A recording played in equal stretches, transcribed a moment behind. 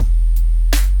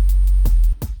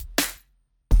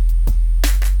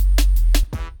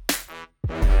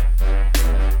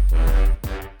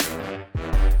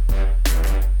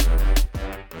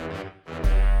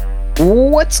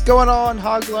What's going on,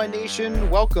 Hogline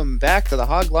Nation? Welcome back to the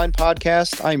Hogline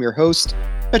Podcast. I'm your host,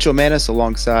 Mitchell Manis,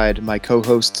 alongside my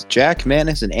co-hosts Jack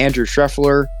Manis and Andrew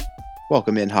Schreffler.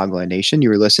 Welcome in, Hogline Nation.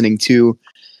 You are listening to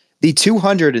the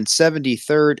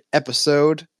 273rd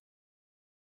episode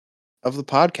of the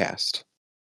podcast.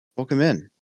 Welcome in.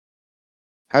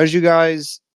 How did you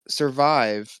guys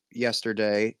survive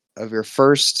yesterday of your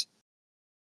first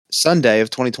Sunday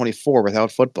of 2024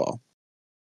 without football?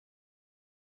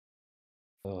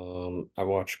 I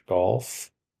watched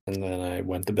golf and then I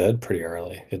went to bed pretty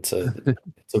early. It's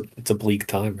a bleak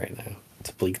time right now. It's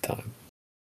a bleak time.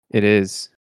 It is.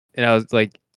 And I was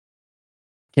like,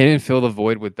 can't even fill the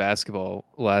void with basketball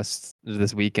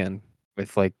this weekend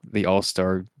with like the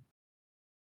All-Star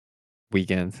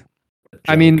weekend.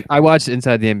 I mean, I watched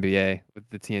Inside the NBA with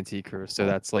the TNT crew, so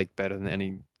that's like better than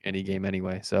any game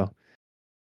anyway. So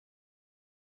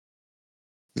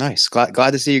nice.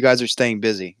 Glad to see you guys are staying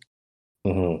busy.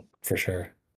 For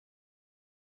sure.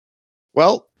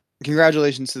 Well,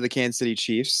 congratulations to the Kansas City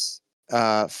Chiefs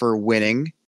for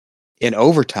winning in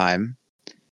overtime.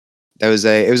 It was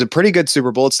a pretty good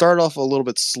Super Bowl. It started off a little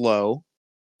bit slow,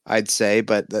 I'd say,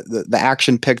 but the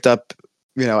action picked up,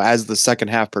 as the second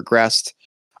half progressed.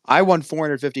 I won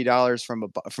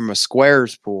 $450 from a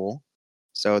Squares pool,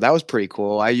 so that was pretty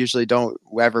cool. I usually don't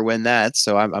ever win that,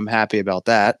 so I'm happy about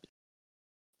that.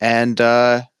 And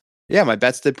my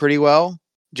bets did pretty well.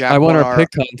 Jack I won our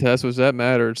pick contest, which that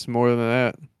matters more than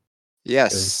that.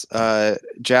 Yes,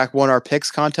 Jack won our picks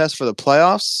contest for the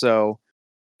playoffs, so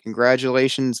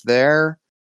congratulations there.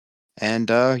 And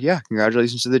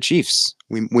congratulations to the Chiefs.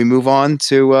 We move on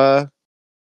to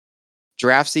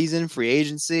draft season, free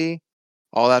agency,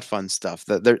 all that fun stuff.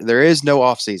 There is no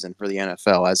off season for the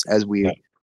NFL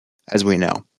as we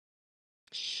know.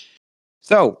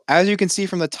 So, as you can see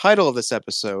from the title of this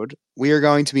episode, we are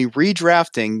going to be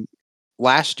redrafting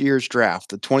last year's draft,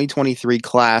 the 2023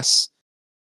 class.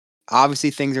 Obviously,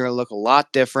 things are going to look a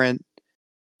lot different,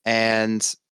 and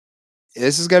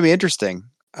this is going to be interesting.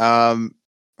 I'm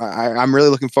really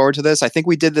looking forward to this. I think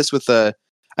we did this with I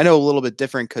know a little bit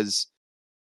different because,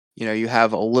 you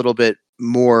have a little bit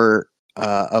more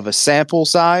of a sample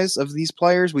size of these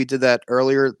players. We did that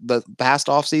earlier, the past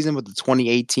offseason with the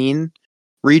 2018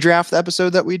 redraft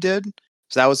episode that we did.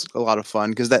 So that was a lot of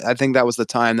fun because I think that was the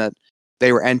time that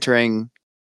they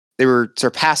were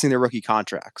surpassing their rookie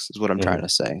contracts is what I'm trying to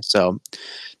say. So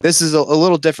this is a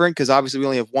little different because obviously we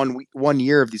only have one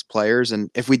year of these players.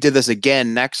 And if we did this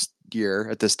again next year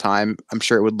at this time, I'm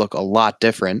sure it would look a lot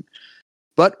different.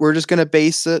 But we're just going to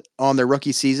base it on their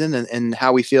rookie season and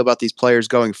how we feel about these players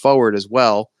going forward as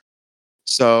well.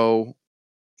 So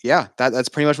yeah, that's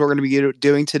pretty much what we're going to be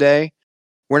doing today.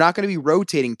 We're not going to be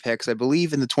rotating picks. I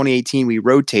believe in the 2018 we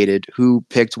rotated who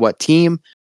picked what team.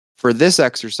 For this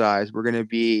exercise, we're going to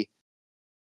be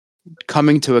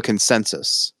coming to a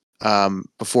consensus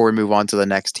before we move on to the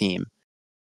next team.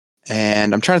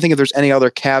 And I'm trying to think if there's any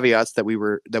other caveats that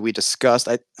we discussed.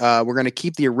 We're going to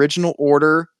keep the original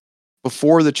order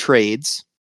before the trades.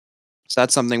 So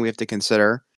that's something we have to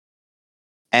consider.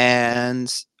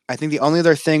 And I think the only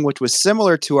other thing which was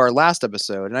similar to our last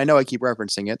episode, and I know I keep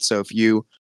referencing it, so if you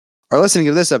are listening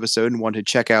to this episode and want to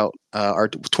check out our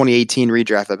 2018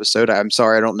 redraft episode, I'm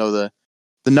sorry I don't know the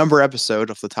number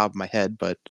episode off the top of my head,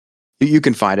 but you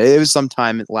can find it. It was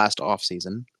sometime last off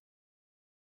season.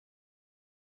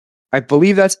 I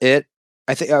believe that's it.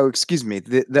 I think. Oh, excuse me.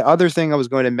 The other thing I was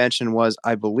going to mention was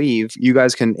I believe you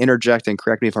guys can interject and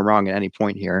correct me if I'm wrong at any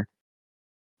point here.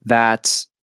 That,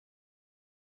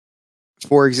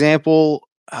 for example,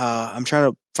 I'm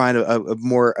trying to find a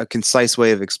more concise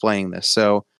way of explaining this.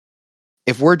 So,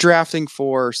 if we're drafting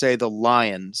for, say, the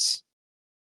Lions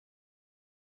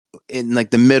in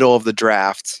like the middle of the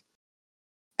draft,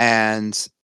 and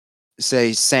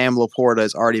say Sam Laporta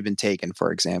has already been taken,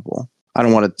 for example. I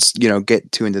don't want to,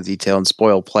 get too into detail and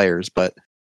spoil players, but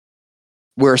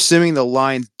we're assuming the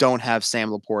Lions don't have Sam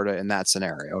Laporta in that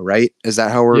scenario, right? Is that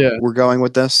how we're going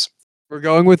with this? We're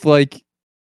going with the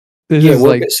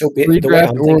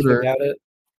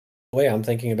way I'm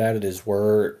thinking about it is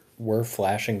we're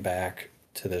flashing back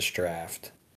to this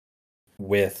draft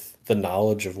with the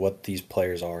knowledge of what these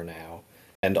players are now,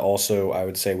 and also I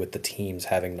would say with the teams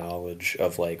having knowledge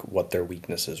of like what their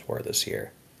weaknesses were this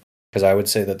year. Because I would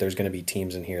say that there's going to be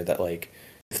teams in here that, like,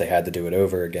 if they had to do it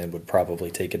over again, would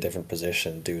probably take a different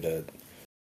position due to,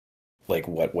 like,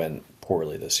 what went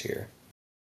poorly this year.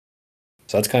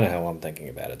 So that's kind of how I'm thinking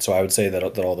about it. So I would say that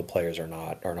all the players are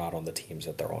not on the teams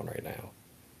that they're on right now.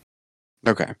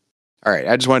 Okay, all right.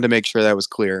 I just wanted to make sure that was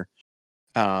clear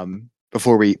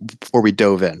before we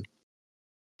dove in.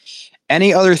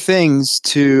 Any other things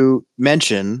to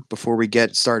mention before we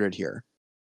get started here?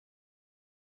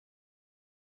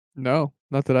 No,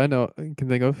 not that I know can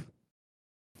think of.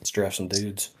 Let's draft some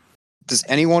dudes. Does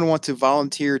anyone want to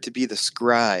volunteer to be the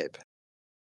scribe?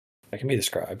 I can be the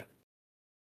scribe.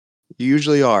 You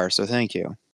usually are, so thank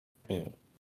you. Yeah.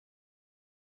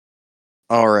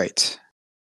 All right.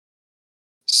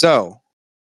 So,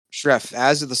 Shref,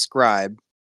 as the scribe,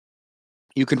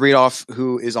 you can read off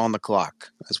who is on the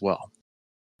clock as well.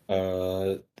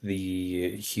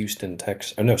 The Houston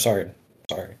Texans. Oh no, sorry.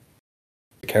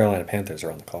 The Carolina Panthers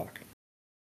are on the clock.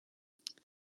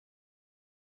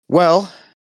 Well,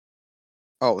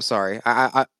 sorry.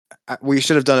 We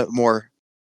should have done it more.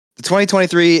 The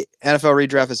 2023 NFL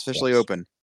redraft is officially open.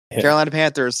 Yeah. Carolina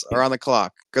Panthers are on the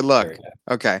clock. Good luck.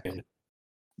 Okay. Yeah.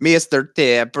 Mr.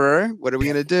 Tipper, what are we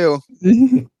gonna do?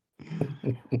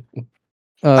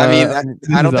 I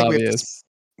I don't think obvious.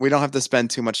 we don't have to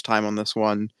spend too much time on this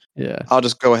one. Yeah. I'll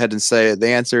just go ahead and say it. The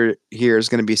answer here is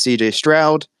going to be CJ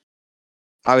Stroud.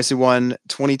 Obviously won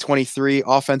 2023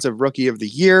 Offensive Rookie of the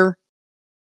Year.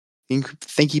 I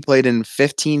think he played in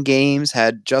 15 games,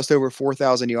 had just over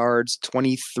 4,000 yards,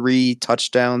 23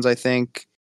 touchdowns, I think.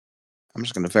 I'm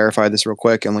just going to verify this real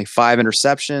quick. Only 5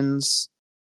 interceptions.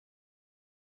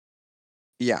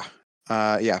 Yeah.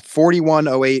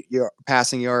 4108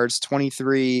 passing yards,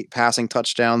 23 passing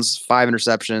touchdowns, 5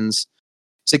 interceptions,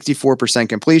 64%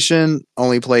 completion,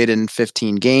 only played in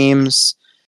 15 games.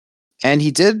 And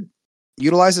he did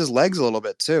utilize his legs a little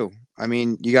bit too. I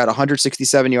mean, you got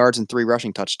 167 yards and 3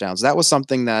 rushing touchdowns. That was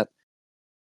something that,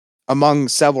 among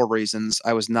several reasons,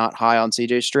 I was not high on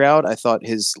CJ Stroud. I thought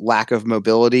his lack of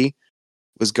mobility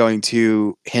was going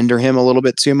to hinder him a little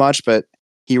bit too much, but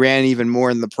he ran even more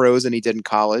in the pros than he did in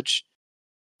college.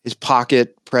 His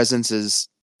pocket presence is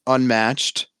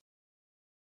unmatched,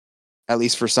 at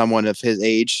least for someone of his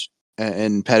age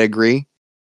and pedigree,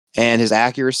 and his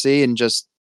accuracy and just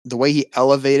the way he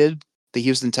elevated the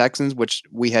Houston Texans, which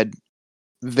we had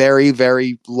very,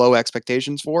 very low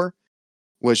expectations for,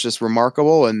 was just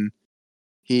remarkable. And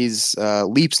he's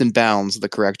leaps and bounds the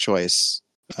correct choice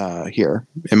here,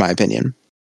 in my opinion.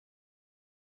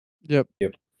 Yep.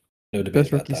 No debate Best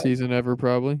about rookie that. season ever,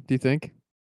 probably. Do you think?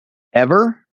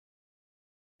 Ever?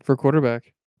 For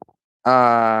quarterback?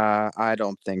 I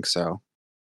don't think so.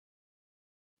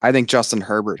 I think Justin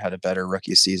Herbert had a better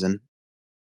rookie season.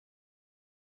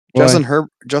 Why?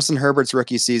 Justin Herbert's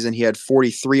rookie season, he had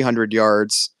 4,300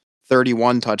 yards,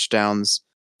 31 touchdowns,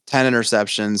 10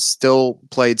 interceptions, still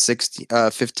played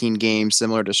 15 games,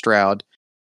 similar to Stroud,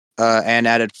 and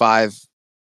added five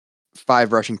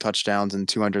rushing touchdowns and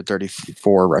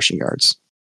 234 rushing yards.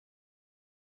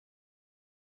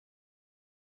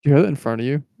 Do you have that in front of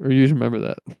you, or you just remember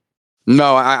that?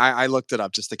 No, I looked it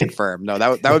up just to confirm. No,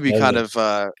 that would be kind of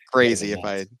crazy if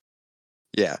I.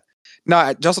 Yeah.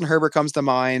 No, Justin Herbert comes to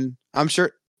mind. I'm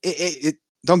sure it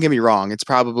don't get me wrong. It's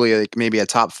probably like maybe a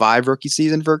top 5 rookie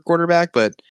season for a quarterback,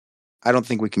 but I don't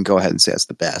think we can go ahead and say it's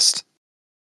the best.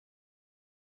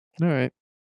 All right.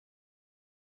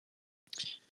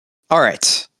 All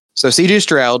right. So CJ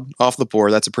Stroud off the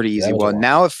board. That's a pretty easy one.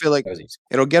 Now I feel like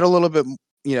it'll get a little bit,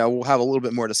 we'll have a little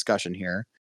bit more discussion here.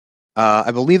 I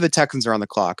believe the Texans are on the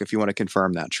clock, if you want to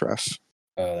confirm that, Treff.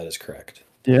 That is correct.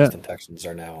 Yeah. The Houston Texans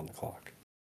are now on the clock.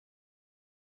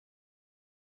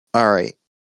 All right.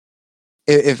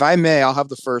 If I may, I'll have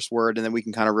the first word, and then we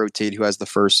can kind of rotate who has the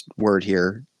first word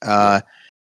here.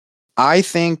 I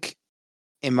think,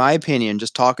 in my opinion,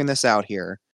 just talking this out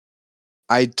here,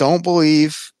 I don't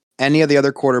believe any of the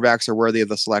other quarterbacks are worthy of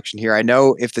the selection here. I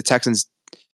know if the Texans,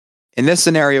 in this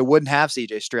scenario, wouldn't have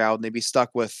CJ Stroud, and they'd be stuck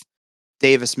with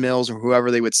Davis Mills or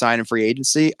whoever they would sign in free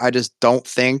agency, I just don't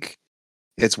think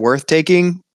it's worth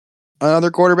taking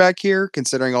another quarterback here,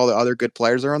 considering all the other good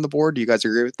players that are on the board. Do you guys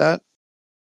agree with that?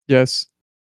 Yes.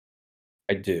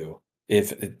 I do.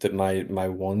 My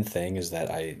one thing is that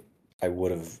I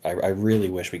really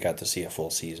wish we got to see a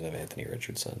full season of Anthony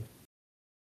Richardson.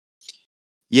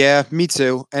 Yeah, me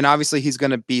too. And obviously he's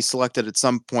going to be selected at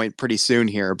some point pretty soon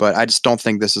here, but I just don't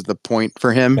think this is the point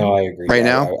for him. No, I agree. Right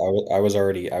now, I was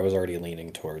already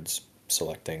leaning towards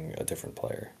selecting a different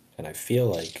player, and I feel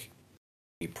like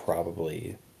we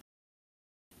probably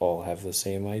all have the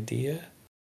same idea.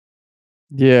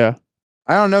 Yeah.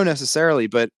 I don't know necessarily,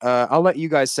 but I'll let you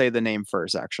guys say the name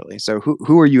first, actually. So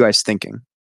who are you guys thinking?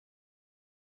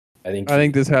 I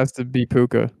think this has to be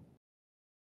Puka.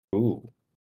 Ooh.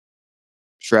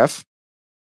 Shref?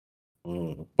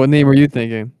 What name were you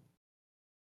thinking?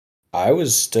 I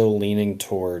was still leaning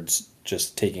towards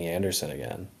just taking Anderson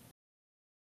again.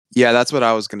 Yeah, that's what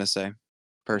I was going to say,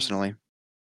 personally.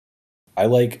 I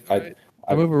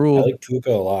I'm I overruled. like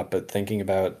Puka a lot, but thinking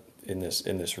about in this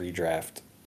redraft,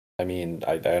 I mean,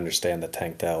 I understand that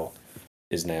Tank Dell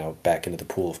is now back into the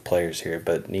pool of players here,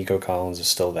 but Nico Collins is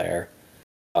still there.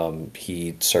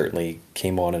 He certainly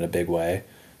came on in a big way.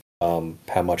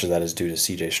 How much of that is due to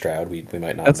CJ Stroud? We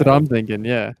might not That's what know. I'm thinking.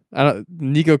 Yeah, I don't.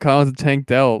 Nico Collins and Tank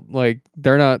Dell, like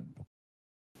they're not.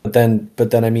 But then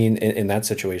I mean, in that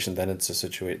situation, then it's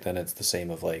then it's the same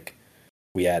of like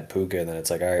we add Puka, and then it's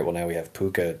like, all right, well now we have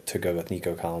Puka to go with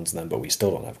Nico Collins, then, but we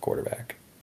still don't have a quarterback.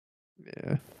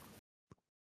 Yeah.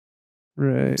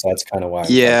 Right. So that's kind of why I'm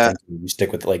Yeah, thinking you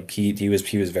stick with like he was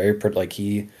very like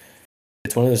he.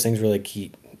 It's one of those things where like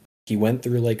he went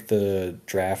through like the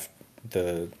draft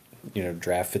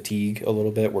draft fatigue a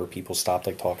little bit where people stopped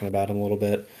like talking about him a little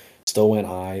bit. Still went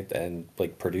high and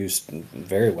like produced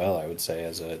very well, I would say,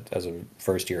 as a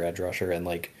first year edge rusher, and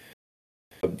like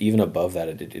even above that,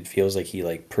 it feels like he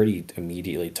like pretty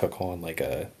immediately took on like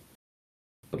a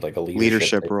leadership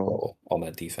leadership type role. role on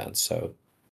that defense. So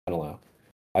I don't know.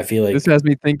 I feel This like has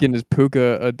me thinking: is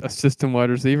Puka a system wide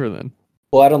receiver then?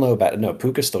 well, I don't know about no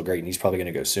Puka's still great and he's probably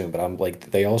going to go soon, but I'm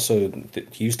like they also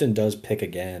Houston does pick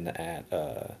again at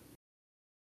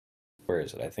where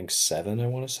is it? I think 7. I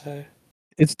want to say.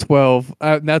 It's 12.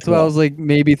 That's what I 12. was like,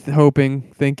 maybe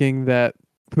thinking that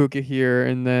Puka here,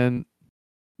 and then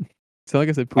so like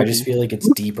I said, I just Pookie. feel like it's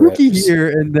deeper at Pookie here,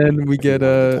 and then we if we get want to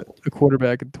be a double.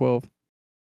 quarterback at 12.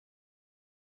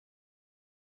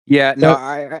 Yeah, no, But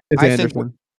I it's I think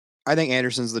Anderson. I think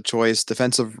Anderson's the choice.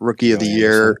 Defensive rookie You of know, the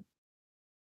Anderson. year,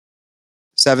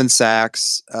 7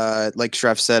 sacks. Like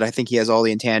Shref said, I think he has all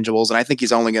the intangibles, and I think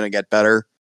he's only going to get better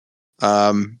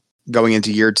going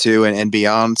into year 2 and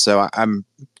beyond. So I'm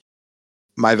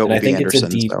my vote And will I be think it's a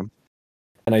Anderson. deep So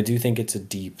and I do think it's a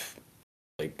deep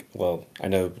like well, I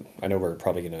know we're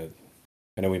probably gonna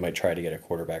I know we might try to get a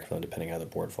quarterback for them depending how the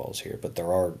board falls here, but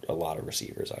there are a lot of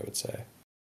receivers, I would say.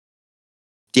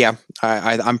 yeah,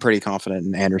 I'm pretty confident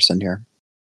in Anderson here.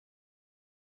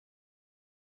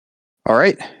 All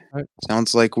right, Right.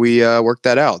 sounds like we worked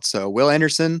that out. So Will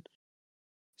Anderson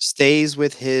stays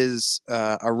with his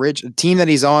original team that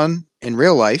he's on in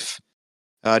real life.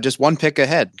 Just one pick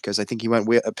ahead because I think he went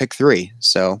pick 3.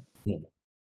 So Hmm.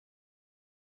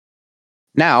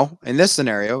 now in this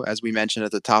scenario, as we mentioned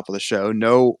at the top of the show,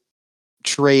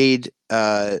 trade,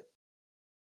 uh,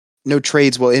 no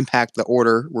trades will impact the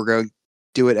order. We're going to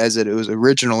do it as it was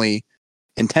originally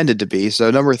intended to be. So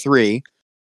number 3,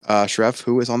 Shref,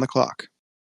 who is on the clock?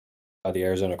 The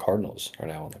Arizona Cardinals are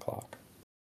now on the clock.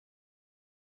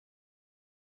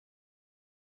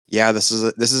 Yeah, this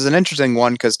is an interesting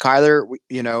one because Kyler,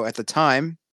 at the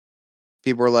time,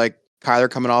 people were like Kyler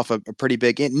coming off a pretty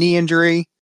big knee injury.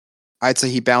 I'd say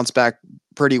he bounced back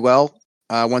pretty well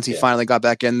once he Yeah. finally got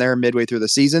back in there midway through the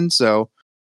season. So,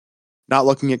 not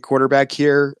looking at quarterback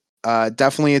here.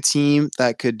 Definitely a team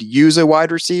that could use a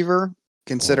wide receiver,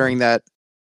 considering that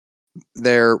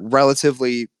they're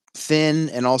relatively thin,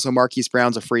 and also Marquise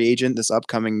Brown's a free agent this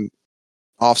upcoming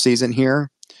offseason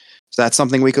here. So that's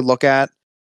something we could look at.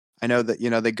 I know that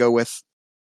they go with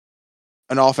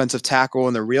an offensive tackle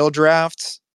in the real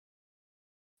draft.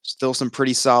 Still some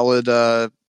pretty solid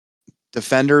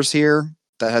defenders here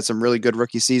that had some really good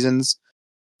rookie seasons.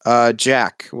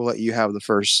 Jack, we'll let you have the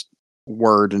first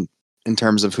word in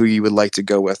terms of who you would like to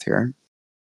go with here.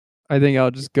 I think I'll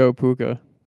just go Puka.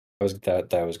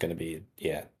 That was going to be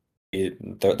yeah.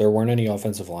 There weren't any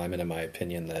offensive linemen in my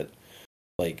opinion that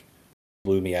like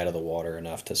blew me out of the water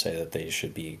enough to say that they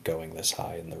should be going this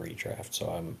high in the redraft.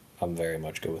 So I'm very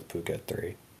much good with Puka at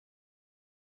 3.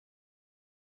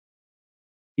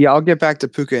 Yeah, I'll get back to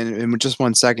Puka in just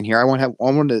 1 second here. I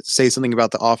want to say something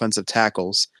about the offensive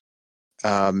tackles.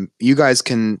 You guys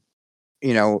can,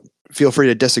 feel free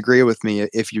to disagree with me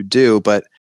if you do, but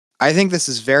I think this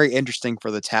is very interesting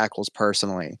for the tackles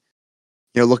personally.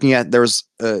 Looking at there's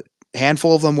a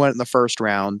handful of them went in the first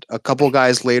round, a couple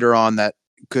guys later on that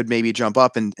could maybe jump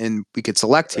up and we could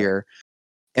select here.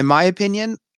 In my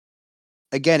opinion,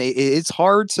 again, it's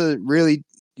hard to really,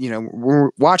 we're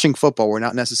watching football. We're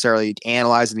not necessarily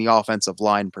analyzing the offensive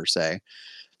line per se.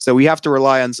 So we have to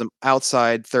rely on some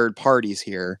outside third parties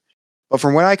here. But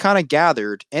from what I kind of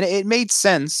gathered, and it made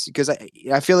sense because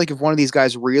I feel like if one of these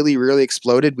guys really, really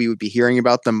exploded, we would be hearing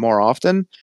about them more often.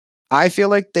 I feel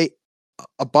like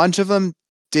a bunch of them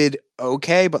did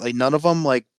okay, but like none of them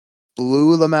like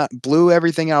blew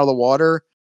everything out of the water.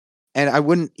 And I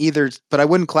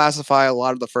wouldn't classify a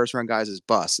lot of the first round guys as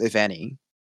busts, if any,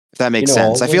 if that makes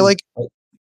sense. I feel like,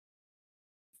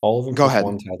 all of them go ahead.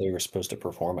 performed how they were supposed to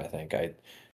perform. I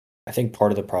think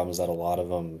part of the problem is that a lot of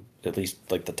them, at least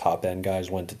like the top end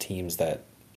guys, went to teams that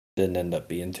didn't end up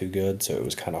being too good, so it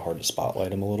was kind of hard to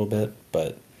spotlight him a little bit.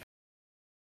 But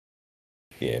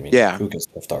yeah, I mean, Yeah. Puka's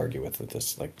tough to argue with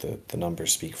this. Like the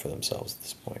numbers speak for themselves at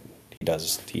this point.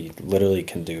 He literally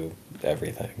can do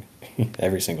everything,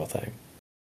 every single thing.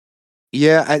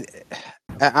 Yeah,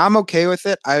 I'm okay with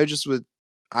it. I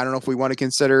don't know if we want to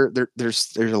consider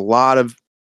there's a lot of,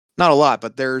 not a lot,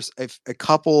 but there's a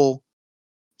couple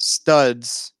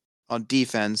studs on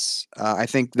defense. I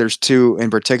think there's two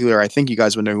in particular. I think you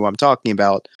guys would know who I'm talking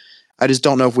about. I just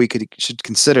don't know if we should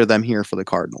consider them here for the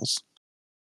Cardinals.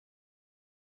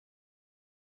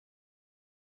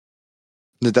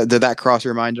 Did that cross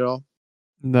your mind at all?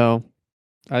 No,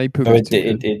 I think No, Puka's too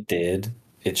good. it did.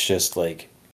 It's just like,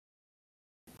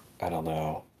 I don't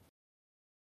know.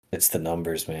 It's the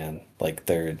numbers, man. Like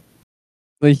they're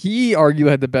Like he arguably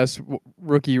had the best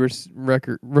rookie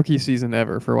season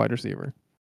ever for wide receiver.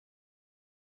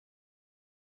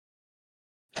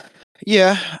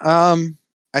 Yeah.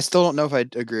 I still don't know if I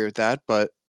agree with that,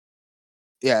 but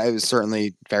yeah, it was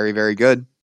certainly very, very good.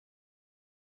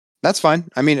 That's fine.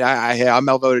 I mean, I'm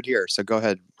outvoted here, so go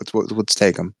ahead. Let's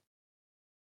take them.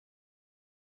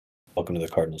 welcome to the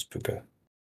Cardinals, Puka.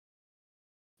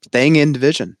 Staying in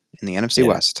division in the NFC Yeah.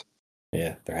 West.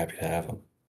 Yeah, they're happy to have him.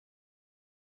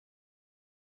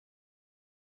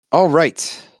 All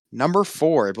right. Number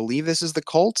 4. I believe this is the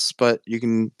Colts, but you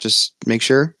can just make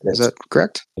sure. Is Yes. that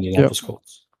correct? Indianapolis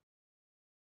Colts.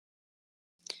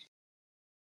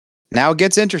 Now it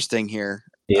gets interesting here.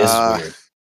 It is weird.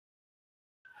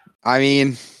 I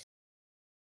mean,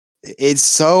 it's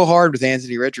so hard with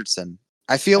Anthony Richardson.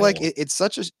 I feel I like know. it's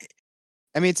such a.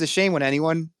 I mean, it's a shame when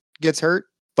anyone gets hurt,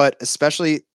 but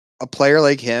especially a player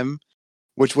like him,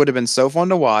 which would have been so fun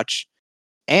to watch.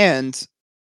 And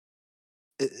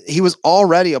he was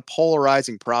already a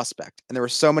polarizing prospect, and there were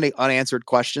so many unanswered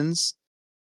questions.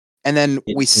 And then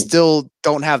we still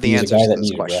don't have the He was a answers guy to that those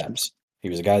needed questions. reps. He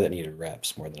was a guy that needed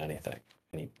reps more than anything,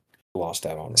 and he lost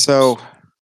out on reps. So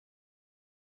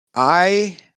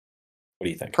I what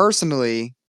do you think?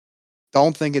 personally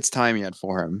don't think it's time yet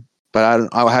for him. But I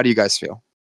don't. How do you guys feel?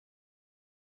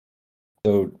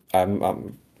 So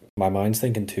I'm my mind's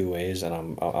thinking two ways, and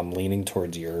I'm leaning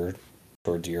towards your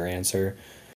answer.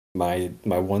 My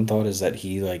one thought is that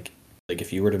he like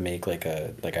if you were to make like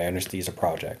I understand he's a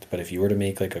project, but if you were to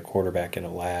make like a quarterback in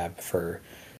a lab for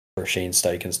Shane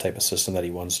Steichen's type of system that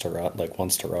he wants to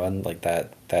run like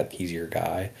that he's your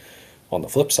guy. On the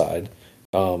flip side,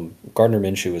 Gardner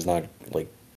Minshew is not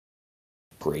like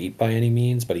great by any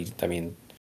means, but I mean,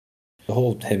 the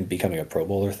whole him becoming a Pro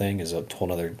Bowler thing is a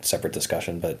whole other separate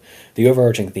discussion. But the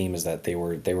overarching theme is that they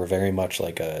were very much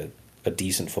like a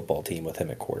decent football team with him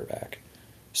at quarterback.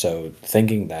 So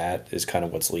thinking that is kind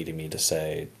of what's leading me to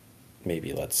say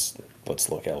maybe let's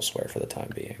look elsewhere for the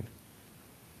time being.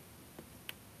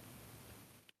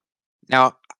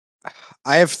 Now,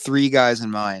 I have 3 guys in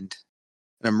mind,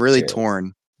 and I'm really Sure.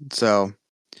 torn. So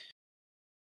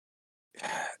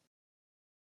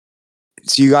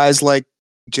you guys like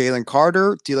Jalen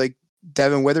Carter? Do you like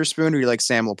Devin Witherspoon, or do you like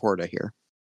Sam Laporta here?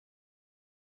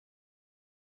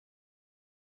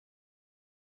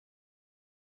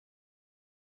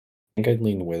 I think I'd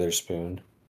lean Witherspoon.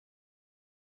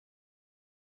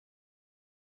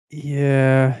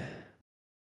 Yeah.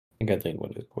 I think I'd lean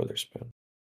Witherspoon.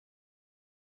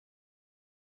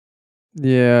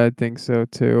 Yeah, I think so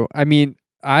too. I mean,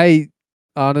 I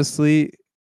honestly,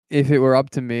 if it were up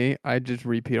to me, I'd just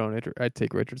repeat on it. I'd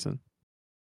take Richardson.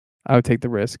 I would take the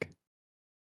risk.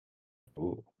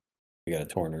 Ooh, we got a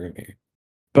torn room here.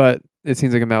 But it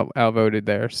seems like I'm outvoted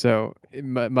there. So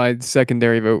my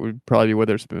secondary vote would probably be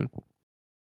Witherspoon.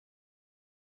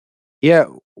 Yeah,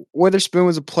 Witherspoon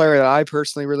was a player that I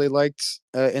personally really liked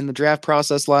in the draft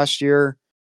process last year.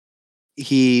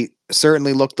 He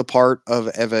certainly looked the part of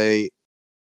a.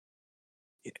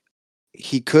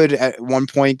 He could at one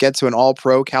point get to an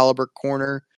All-Pro caliber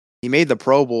corner. He made the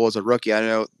Pro Bowl as a rookie. I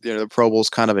know, the Pro Bowl is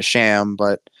kind of a sham,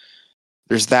 but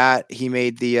there's that. He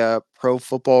made the Pro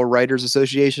Football Writers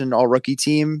Association All-Rookie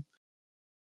team,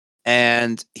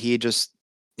 and he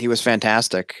was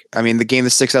fantastic. I mean, the game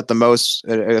that sticks out the most,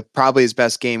 probably his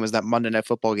best game, was that Monday Night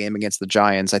Football game against the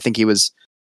Giants. I think he was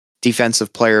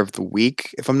Defensive Player of the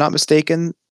Week, if I'm not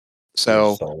mistaken.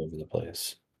 So He's all over the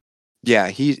place. yeah,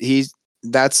 he's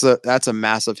that's a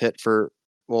massive hit for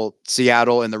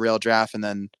Seattle in the real draft, and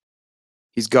then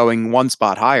he's going one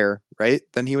spot higher, right?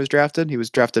 Than he was drafted. He was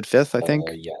drafted 5th, I think.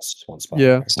 Yes, one spot.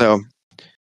 Yeah. Higher.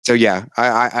 So yeah,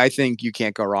 I think you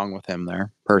can't go wrong with him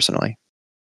there, personally.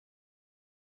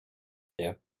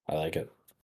 Yeah, I like it.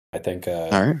 I think.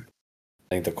 All right. I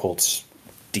think the Colts'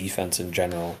 defense in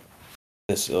general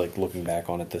this, like looking back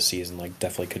on it this season, like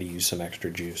definitely could have used some extra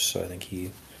juice. So I think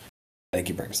he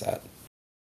brings that.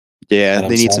 Yeah, And I'm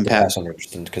they need sad some to pass on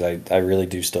Richardson because I really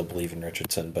do still believe in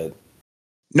Richardson, but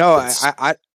No, it's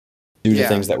I due to yeah.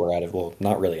 things that were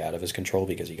not really out of his control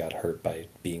because he got hurt by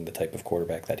being the type of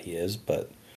quarterback that he is,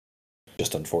 but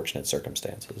just unfortunate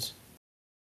circumstances.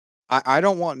 I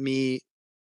don't want me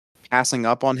passing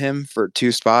up on him for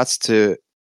 2 spots to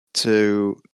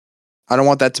I don't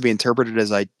want that to be interpreted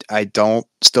as I don't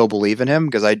still believe in him,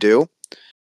 because I do.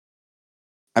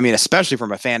 I mean, especially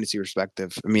from a fantasy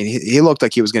perspective. I mean, he looked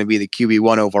like he was going to be the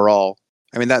QB1 overall.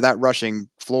 I mean, that rushing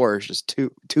floor is just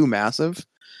too massive.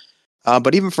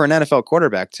 But even for an NFL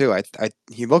quarterback too,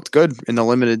 he looked good in the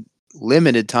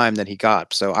limited time that he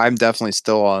got. So I'm definitely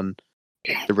still on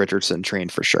the Richardson train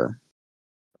for sure.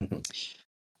 Mhm.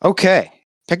 Okay,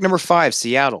 pick number 5,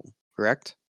 Seattle.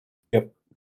 Correct? Yep.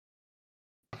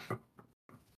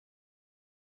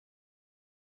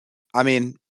 I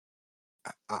mean,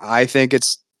 I think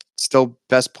it's still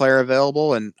best player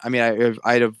available, and I mean,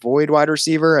 I'd avoid wide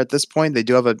receiver at this point. They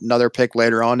do have another pick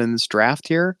later on in this draft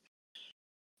here,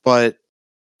 but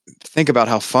think about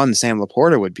how fun Sam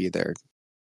Laporta would be there.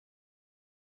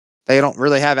 They don't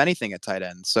really have anything at tight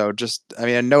end, so just I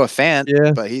mean, Noah Fant,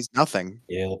 Yeah. but he's nothing.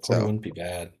 Yeah, Laporta So, wouldn't be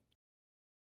bad.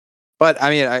 but I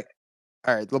mean,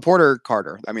 all right, Laporta or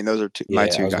Carter. I mean, those are my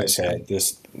Yeah, I two was gonna guys here.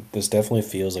 say this definitely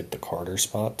feels like the Carter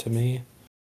spot to me.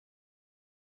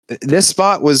 This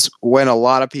spot was when a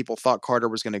lot of people thought Carter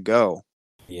was going to go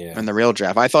Yeah, in the real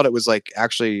draft. I thought it was like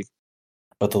actually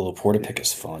but the Laporta pick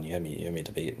is fun. You had me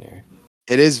debating here.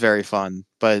 it is very fun,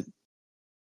 but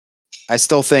I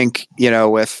still think,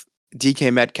 with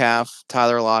DK Metcalf,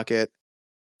 Tyler Lockett,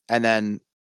 and then,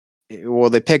 well,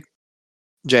 they picked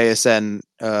JSN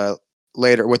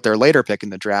later with their later pick in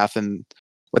the draft, and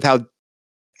with how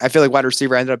I feel like wide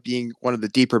receiver ended up being one of the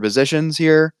deeper positions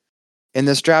here in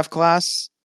this draft class.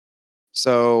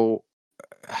 So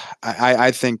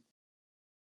I think,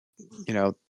 you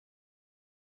know,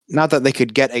 not that they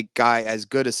could get a guy as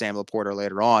good as Sam Laporta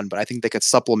later on, but I think they could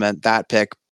supplement that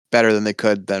pick better than they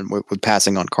could than with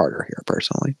passing on Carter here,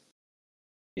 personally.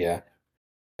 Yeah,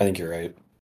 I think you're right.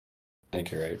 I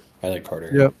like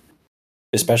Carter here. Yep.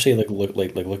 Especially like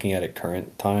looking at it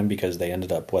current time because they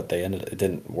ended up it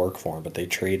didn't work for him, but they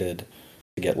traded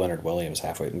to get Leonard Williams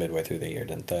midway through the year,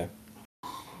 didn't they?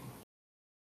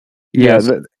 Yeah, Yes.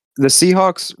 the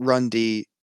Seahawks run D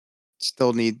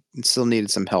still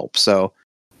needed some help. So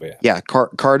yeah,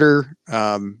 Carter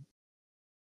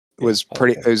was I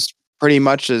like that. pretty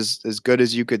much as good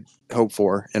as you could hope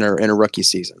for in a rookie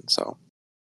season. So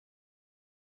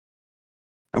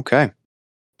okay,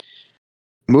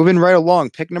 moving right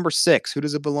along. Pick number 6. Who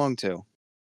does it belong to?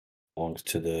 Belongs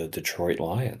to the Detroit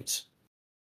Lions,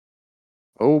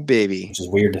 Oh baby, which is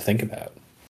weird to think about.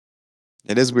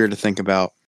 it is weird to think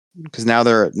about because now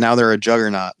they're a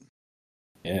juggernaut.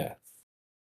 Yeah,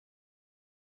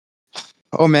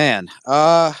 Oh man,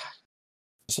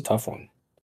 it's a tough one.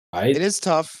 it is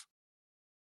tough.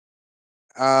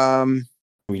 Um,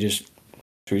 We just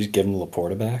should we just give him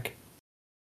Laporta back?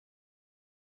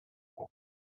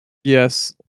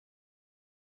 Yes.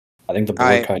 I think the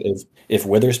board kind of, if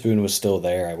Witherspoon was still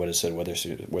there, I would have said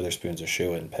Witherspoon's a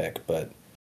shoe-in pick, but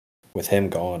with him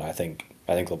gone, I think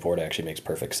Laporta actually makes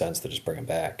perfect sense to just bring him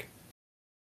back.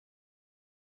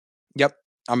 Yep,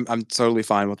 I'm totally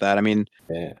fine with that. I mean,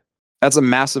 Yeah, that's a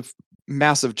massive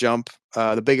jump.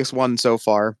 The biggest one so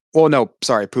far. Well, no,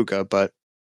 sorry, Puka, but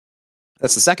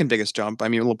that's the second biggest jump. I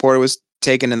mean, Laporta was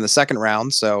taken in the second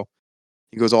round, so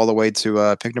he goes all the way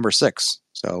to pick number 6.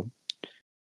 So, I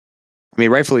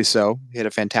mean, rightfully so. He had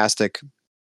a fantastic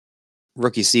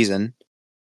rookie season.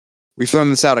 We've thrown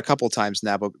this out a couple times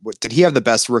now, but did he have the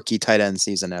best rookie tight end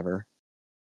season ever?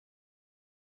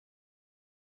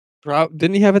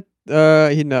 Didn't he have it? He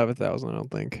didn't have 1,000. I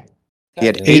don't think. He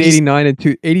had 889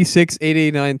 and 86,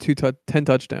 889, 10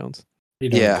 touchdowns.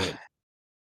 Yeah.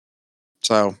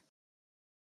 So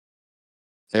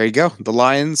there you go. The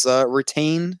Lions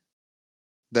retain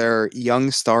their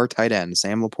young star tight end,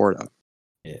 Sam Laporta.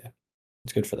 Yeah,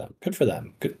 it's good for them. Good for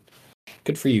them.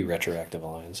 Good for you, retroactive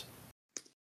Lions.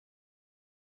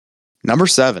 Number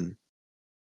 7.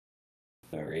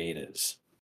 There it is.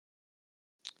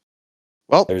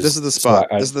 Well, this is the spot.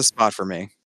 This is the spot for me.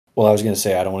 Well, I was going to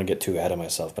say I don't want to get too ahead of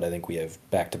myself, but I think we have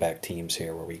back-to-back teams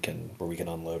here where we can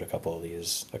unload a couple of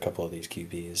these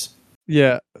QBs.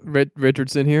 Yeah,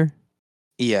 Richardson here.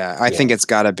 Yeah, I think it's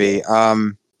got to be.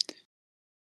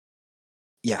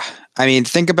 Yeah, I mean,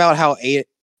 think about how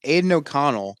Aiden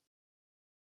O'Connell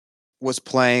was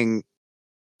playing.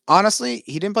 Honestly,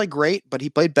 he didn't play great, but he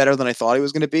played better than I thought he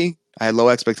was going to be I had low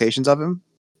expectations of him.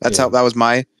 That was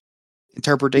my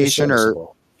interpretation.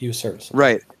 He was serviceable.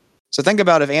 Right. So think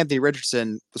about if Anthony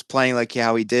Richardson was playing like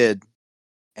how he did,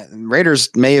 and Raiders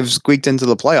may have squeaked into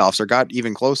the playoffs or got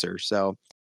even closer. So,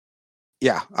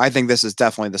 yeah, I think this is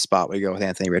definitely the spot we go with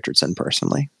Anthony Richardson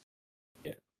personally.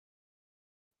 Yeah.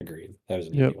 Agreed. That was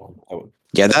an easy one.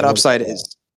 That upside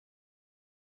is,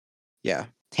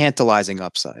 tantalizing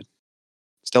upside.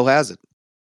 Still has it.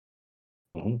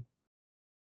 Mm-hmm.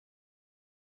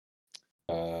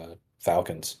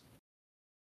 Falcons.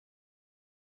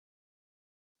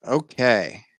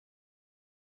 Okay.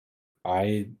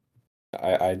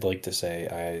 I'd like to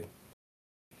say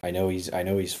I know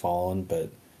he's fallen, but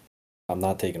I'm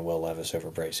not taking Will Levis over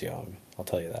Bryce Young. I'll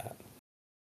tell you that.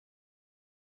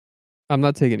 I'm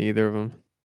not taking either of them.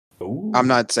 Ooh. I'm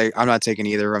not taking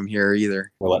either of them here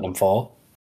either. We're letting them fall?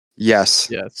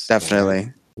 Yes. Definitely.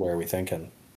 Right. Where are we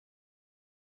thinking?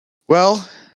 Well,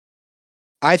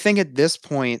 I think at this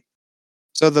point,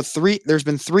 so there's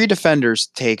been 3 defenders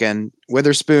taken: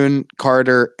 Witherspoon,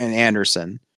 Carter, and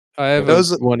Anderson. I have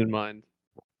one in mind.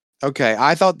 Okay,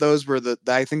 I thought those were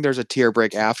I think there's a tier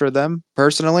break after them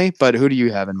personally, but who do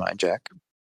you have in mind, Jack?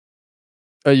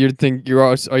 Are you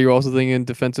also thinking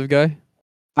defensive guy?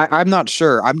 I'm not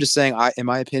sure. I'm just saying, in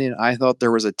my opinion, I thought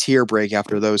there was a tier break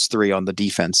after those 3 on the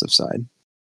defensive side.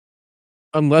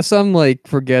 Unless I'm like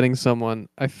forgetting someone,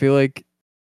 I feel like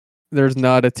there's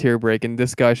not a tier break, and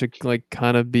this guy should like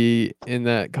kind of be in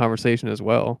that conversation as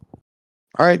well.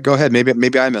 All right, go ahead.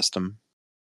 Maybe I missed him.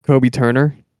 Kobe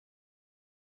Turner.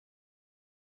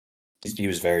 He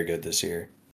was very good this year.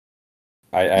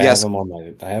 I have him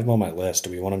on my list.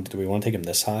 Do we want to take him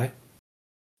this high?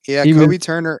 Yeah, Kobe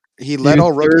Turner. He led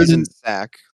all rookies in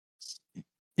sack.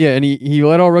 Yeah, and he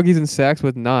led all rookies in sacks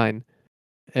with 9,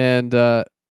 and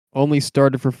only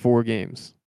started for 4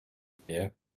 games. Yeah.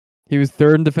 He was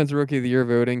 3rd in Defensive Rookie of the Year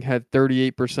voting, had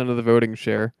 38% of the voting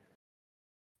share,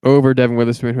 over Devin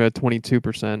Witherspoon, who had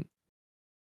 22%.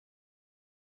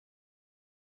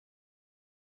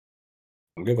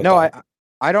 I'm good with that.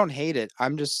 I don't hate it.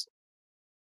 I'm just,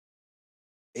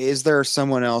 is there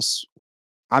someone else?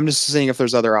 I'm just seeing if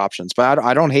there's other options, but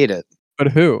I don't hate it.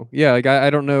 But who? Yeah, like I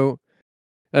don't know.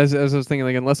 As I was thinking,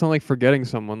 like unless I'm like forgetting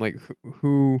someone, like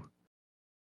who.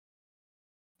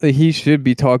 He should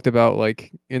be talked about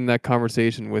like in that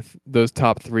conversation with those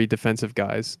top 3 defensive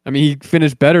guys. I mean, he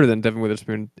finished better than Devin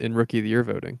Witherspoon in Rookie of the Year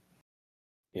voting.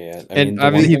 Yeah,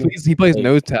 he plays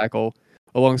nose tackle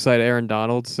alongside Aaron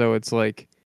Donald, so it's like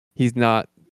he's not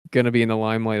gonna be in the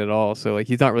limelight at all. So like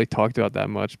he's not really talked about that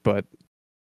much, but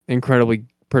incredibly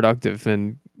productive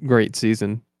and great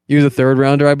season. He was a 3rd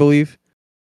rounder, I believe.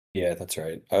 Yeah, that's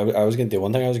right. The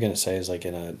one thing I was gonna say is like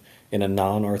in a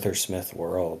non-Arthur Smith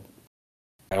world,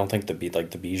 I don't think the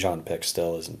Bijan pick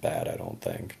still isn't bad. I don't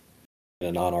think in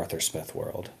a non-Arthur Smith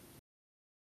world.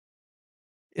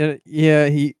 Yeah,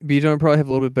 Bijan probably have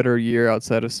a little bit better year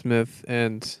outside of Smith,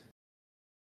 and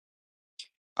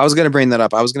I was going to bring that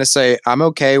up. I was going to say I'm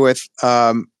okay with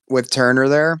Turner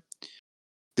there.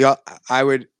 I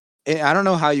don't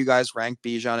know how you guys rank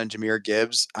Bijan and Jahmyr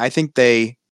Gibbs. I think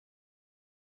I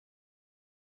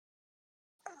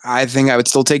would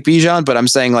still take Bijan, but I'm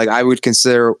saying like I would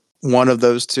consider one of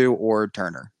those 2 or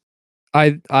Turner.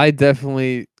 I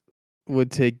definitely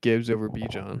would take Gibbs over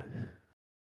Bijan.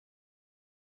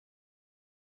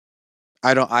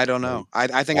 I don't know.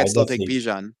 I think I'd still take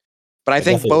Bijan, but I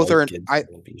think both are. I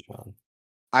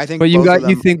think. But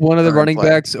you think one of the running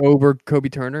backs over Kobe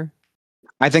Turner?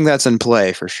 I think that's in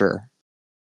play for sure.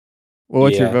 Well,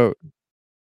 what's your vote?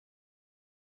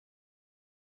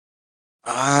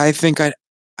 I think I'd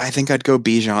go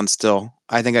Bijan still.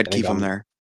 I think I'd keep him there.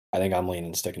 I think I'm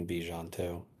leaning sticking Bijan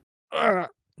too. All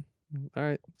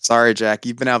right. Sorry, Jack.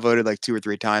 You've been outvoted like 2 or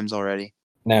 3 times already.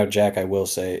 Now, Jack, I will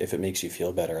say, if it makes you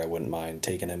feel better, I wouldn't mind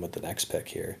taking him with the next pick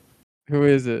here. Who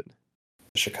is it?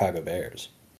 The Chicago Bears.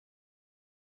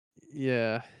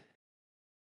 Yeah.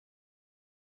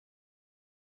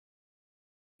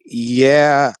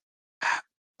 Yeah.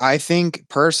 I think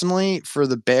personally for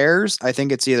the Bears, I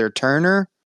think it's either Turner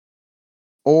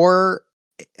or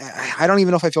I don't even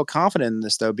know if I feel confident in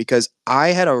this though, because I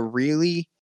had a really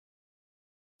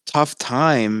tough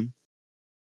time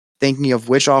thinking of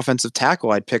which offensive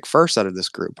tackle I'd pick first out of this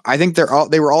group. I think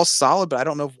they were all solid, but I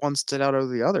don't know if one stood out over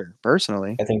the other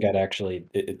personally. I think I'd actually,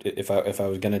 if I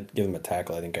was gonna give him a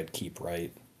tackle, I think I'd keep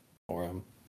Wright for him.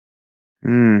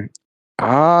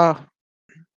 How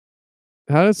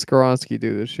did Skoronski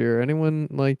do this year? Anyone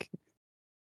like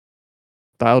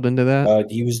dialed into that?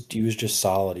 He was just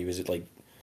solid. He was like,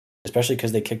 especially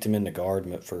because they kicked him into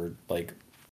guard for like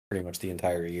pretty much the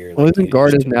entire year. Well, isn't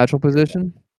guard his natural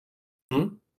position?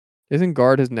 Isn't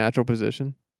guard his natural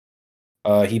position?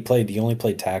 He only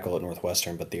played tackle at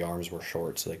Northwestern, but the arms were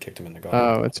short, so they kicked him in the guard.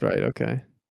 Oh, that's right. Okay.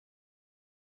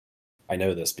 I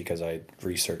know this because I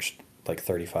researched like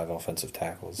 35 offensive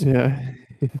tackles. Yeah.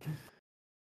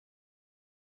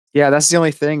 Yeah, that's the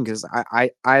only thing because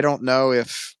I don't know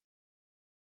if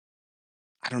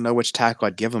I don't know which tackle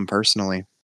I'd give him personally.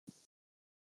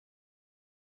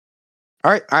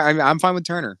 All right, I'm fine with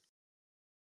Turner.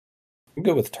 I'm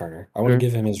good with Turner. I want to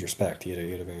give him his respect. He had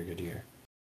a very good year.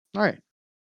 All right,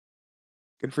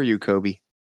 good for you, Kobe.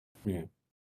 Yeah.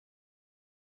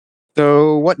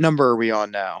 So, what number are we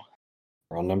on now?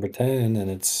 We're on number 10, and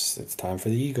it's time for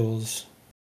the Eagles.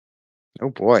 Oh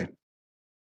boy.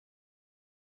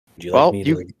 Would you like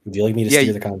me to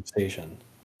steer the conversation?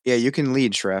 Yeah, you can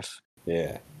lead, Shref.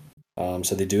 Yeah.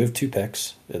 So they do have 2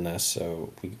 picks in this,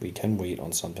 so we can wait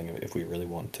on something if we really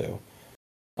want to.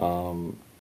 The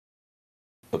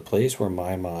place where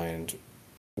my mind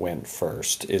went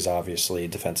first is obviously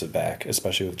defensive back,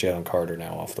 especially with Jalen Carter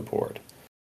now off the board.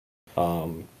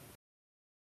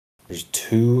 There's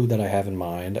 2 that I have in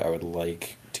mind. I would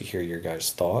like to hear your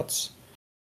guys' thoughts.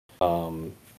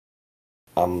 I'm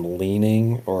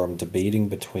debating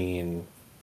between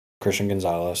Christian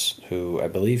Gonzalez, who I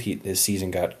believe his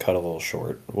season got cut a little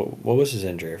short. What was his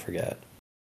injury? I forget.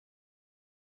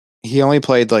 He only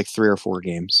played like 3 or 4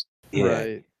 games. Yeah.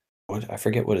 Right. I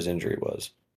forget what his injury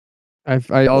was.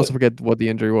 I also forget what the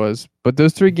injury was, but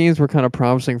those 3 games were kind of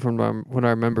promising from what I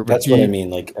remember. But that's what I mean.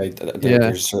 Like, yeah.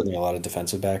 There's certainly a lot of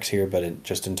defensive backs here, but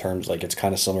just in terms, like, it's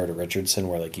kind of similar to Richardson,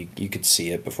 where like you could see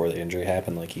it before the injury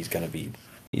happened. Like he's gonna be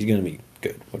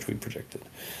good, which we projected.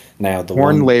 Now the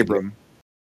Warren Labrum,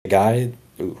 the guy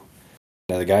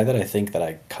that I think that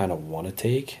I kind of want to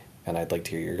take, and I'd like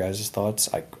to hear your guys' thoughts.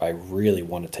 I really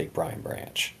want to take Brian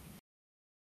Branch.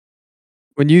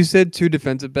 When you said 2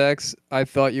 defensive backs, I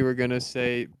thought you were gonna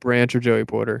say Branch or Joey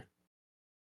Porter.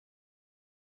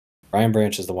 Brian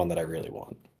Branch is the one that I really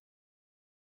want.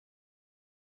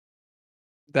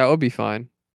 That would be fine.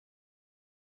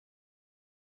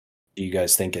 Do you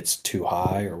guys think it's too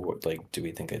high, or what? Like, do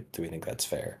we think that's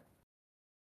fair?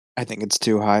 I think it's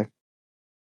too high.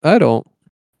 I don't.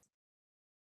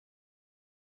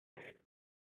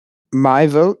 My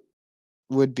vote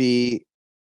would be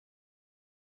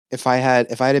if I had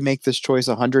to make this choice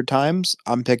 100 times,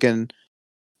 I'm picking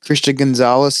Christian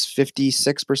Gonzalez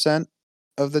 56%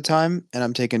 of the time, and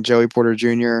I'm taking Joey Porter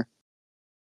Jr.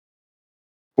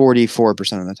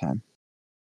 44% of the time.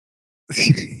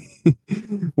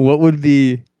 What would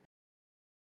be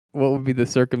the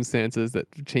circumstances that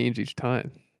change each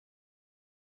time?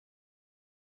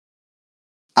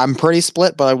 I'm pretty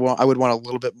split, but I would want a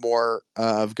little bit more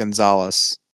of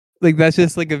Gonzalez. Like that's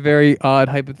just like a very odd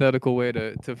hypothetical way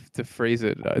to phrase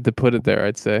it, to put it there,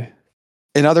 I'd say.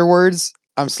 In other words,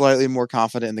 I'm slightly more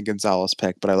confident in the Gonzalez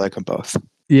pick, but I like them both.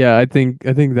 Yeah, I think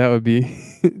that would be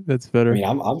that's better. I mean,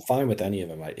 I'm fine with any of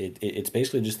them. It's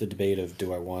basically just the debate of do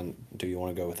you want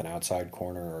to go with an outside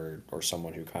corner or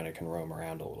someone who kind of can roam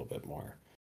around a little bit more.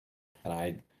 And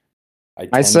I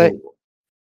think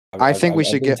we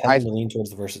should to lean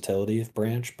towards the versatility of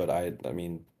Branch, but I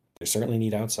mean, they certainly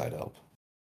need outside help.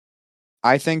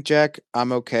 I think, Jack,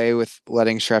 I'm okay with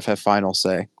letting Shref have final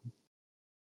say.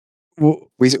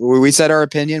 Well, we said our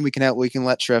opinion. We can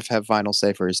let Shref have final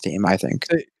say for his team. I think.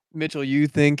 Mitchell, you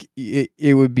think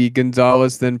it would be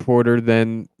Gonzalez, then Porter,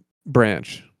 then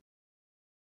Branch?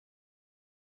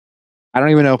 I don't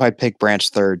even know if I'd pick Branch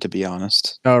third, to be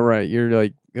honest. Oh, right. You're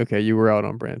like, okay, you were out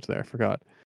on Branch there. I forgot.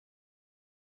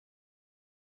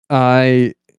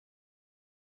 I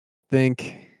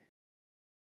think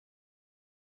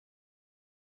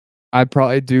I'd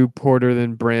probably do Porter,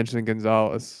 then Branch, then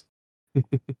Gonzalez.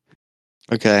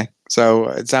 Okay. So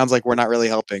it sounds like we're not really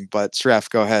helping, but Shref,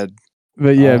 go ahead.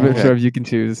 But yeah, Shref, you can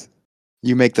choose.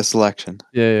 You make the selection.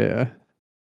 Yeah.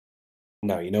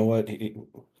 No, you know what?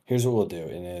 Here's what we'll do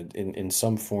in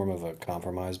some form of a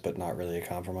compromise, but not really a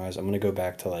compromise. I'm gonna go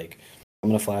back to I'm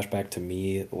gonna flash back to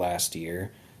me last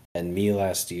year, and me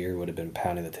last year would have been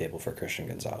pounding the table for Christian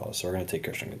Gonzalez. So we're gonna take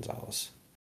Christian Gonzalez.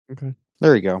 Okay.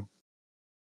 There you go.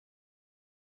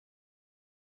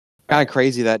 Kind of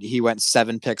crazy that he went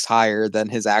 7 picks higher than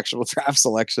his actual draft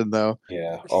selection, though.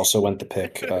 Yeah. Also went the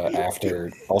pick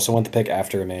after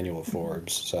Emmanuel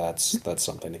Forbes. So that's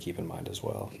something to keep in mind as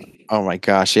well. Oh my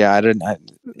gosh! Yeah,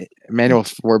 Emmanuel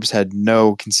Forbes had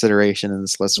no consideration in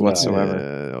this list whatsoever.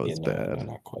 Yeah, that was bad. No,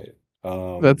 not quite.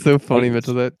 That's so funny,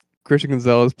 Mitchell. That Christian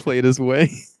Gonzalez played his way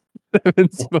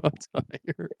 7 spots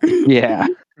higher. Yeah.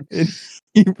 And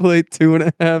he played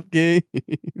 2.5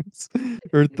 games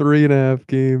or 3.5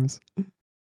 games.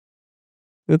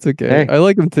 That's okay. Hey. I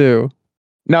like him too.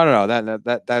 No.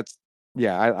 That's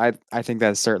yeah. I think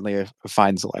that's certainly a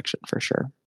fine selection for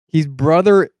sure. His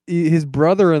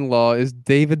brother-in-law is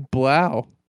David Blau.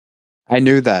 I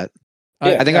knew that.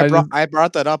 Yeah. I think I I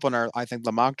brought that up on our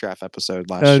the mock draft episode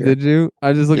last year. did you?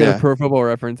 I just looked at a Yeah. Pro Football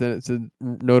Reference and it said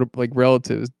notable like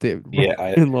relatives. Yeah,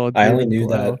 Brother-in-law I only David knew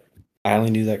Blau. that. I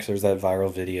only knew that because there's that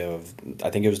viral video of,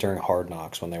 I think it was during Hard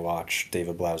Knocks when they watched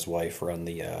David Blau's wife run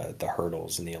the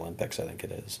hurdles in the Olympics. I think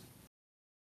it is.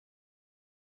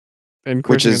 And Which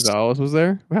Christian is Gonzalez was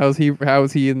there. How was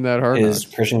he in that Hard His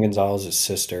Knocks? Christian Gonzalez's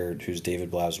sister, who's David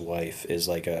Blau's wife, is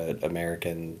like a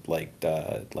American like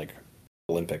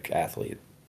Olympic athlete.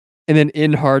 And then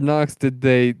in Hard Knocks, did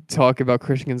they talk about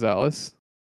Christian Gonzalez?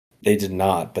 They did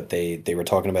not, but they were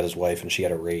talking about his wife, and she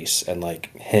had a race, and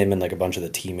like him and like a bunch of the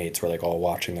teammates were like all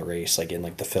watching the race, like in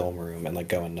like the film room and like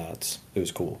going nuts. It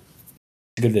was cool.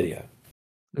 It's a good video.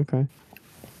 Okay.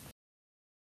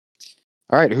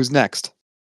 all right. Who's next?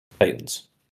 Titans.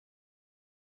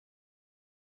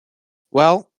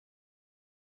 Well,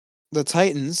 the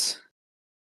Titans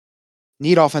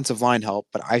need offensive line help,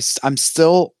 but I'm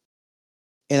still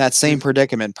in that same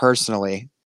predicament personally.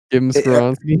 Give him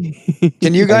Skoronski.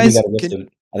 Can you I think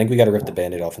we guys? gotta rip the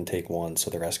Band-Aid off and take one, so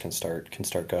the rest can start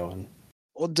going.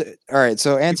 Well, all right.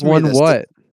 So answer me One this: what?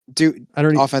 Do I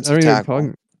don't offensive even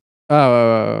tackle?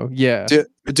 Yeah.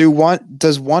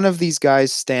 Does one of these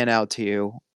guys stand out to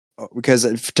you?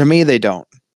 Because to me, they don't.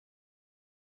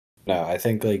 No, I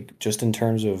think like just in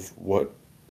terms of where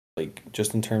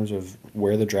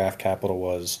the draft capital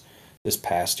was this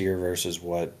past year versus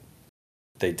what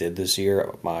they did this year,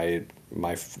 my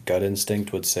gut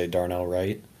instinct would say Darnell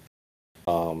Wright.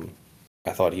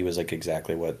 I thought he was like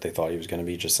exactly what they thought he was going to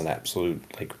be, just an absolute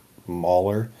like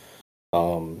mauler.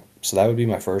 So that would be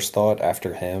my first thought.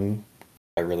 After him,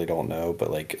 I really don't know, but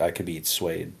like I could be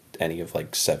swayed any of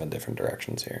like 7 different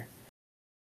directions here.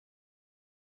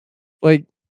 Like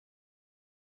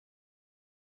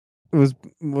was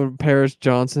Paris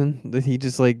Johnson? Did he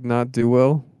just like not do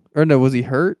well? Or no, was he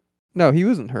hurt? No, he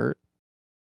wasn't hurt.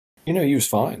 You know, he was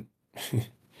fine.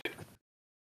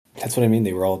 That's what I mean.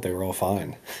 They were all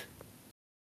fine.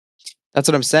 That's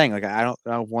what I'm saying. Like I don't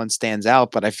know if one stands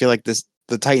out, but I feel like the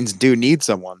Titans do need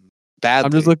someone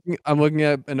badly. I'm looking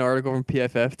at an article from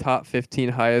PFF, top 15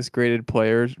 highest graded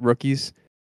players, rookies.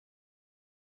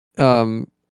 None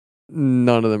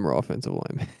of them are offensive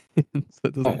linemen. So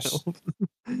that doesn't Nice. help.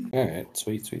 All right,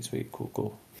 sweet,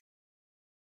 cool.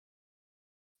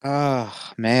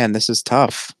 Oh man, this is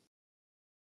tough.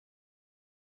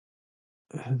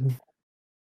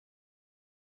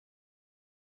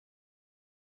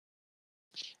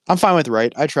 I'm fine with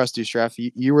Wright. I trust you, Streff.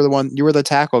 You were the one. You were the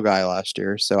tackle guy last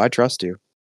year, so I trust you.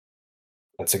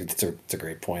 That's a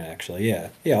great point, actually. Yeah,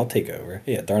 I'll take over.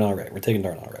 Yeah, Darnell Wright. We're taking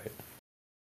Darnell Wright.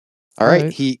 All right.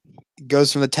 Right. He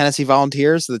goes from the Tennessee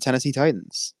Volunteers to the Tennessee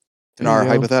Titans in There you our go.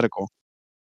 hypothetical.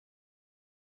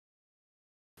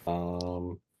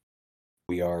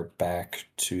 We are back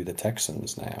to the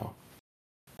Texans now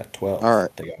at 12. All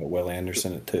right. They got Will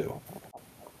Anderson at 2.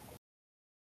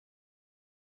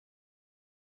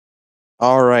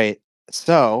 All right.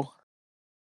 So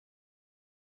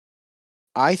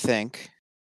I think.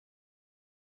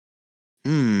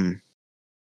 I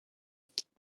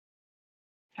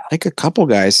like a couple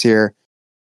guys here.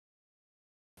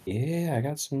 Yeah, I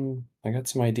got some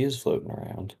ideas floating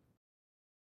around.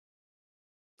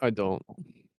 I don't.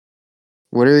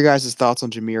 What are your guys' thoughts on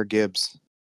Jahmyr Gibbs?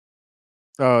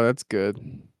 Oh, that's good.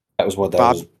 That was what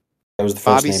Bob- that was the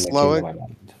first Bobby name that came to Slowick, my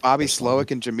mind. Bobby personally.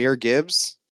 Slowick and Jahmyr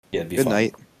Gibbs. Yeah, it'd be Good fun.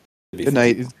 night. It'd be Good fun.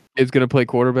 night. Is gonna play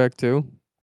quarterback too.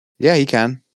 Yeah, he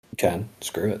can. You can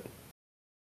screw it.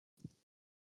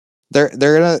 They're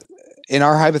gonna in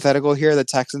our hypothetical here. The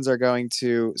Texans are going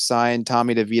to sign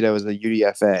Tommy DeVito as a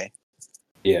UDFA.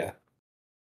 Yeah,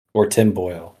 or Tim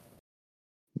Boyle.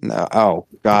 No. Oh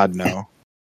God, no.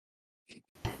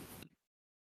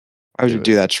 Why would you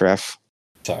do that, Treff?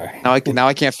 Sorry. Now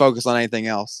I can't focus on anything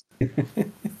else.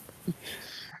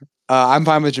 I'm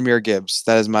fine with Jahmyr Gibbs.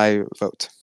 That is my vote.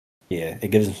 Yeah, it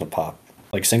gives him some pop.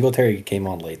 Like Singletary came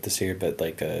on late this year, but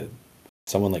like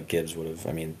someone like Gibbs would have.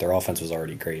 I mean, their offense was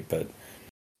already great, but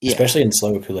especially in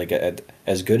Slowick, who like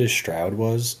as good as Stroud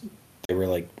was, they were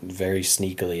like very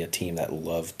sneakily a team that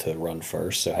loved to run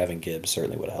first. So having Gibbs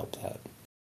certainly would have helped that.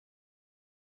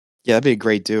 Yeah, that'd be a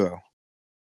great duo.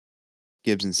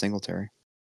 Gibbs and Singletary.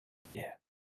 Yeah,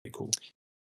 be cool.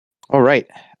 All right.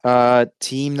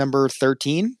 Team number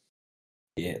 13.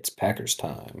 Yeah, it's Packers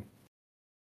time.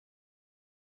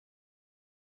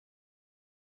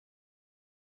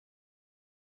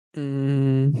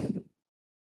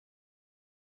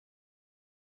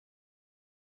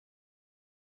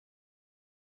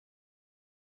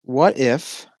 What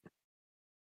if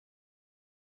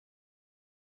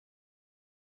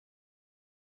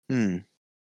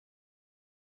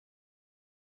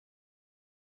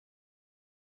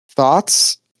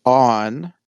thoughts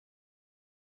on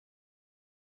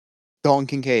Dalton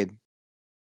Kincaid?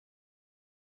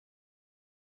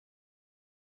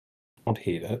 Don't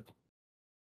hate it.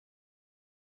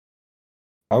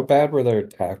 How bad were their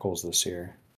tackles this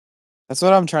year? That's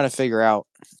what I'm trying to figure out.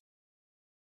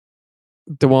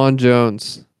 DeJuan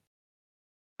Jones.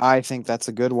 I think that's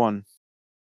a good one.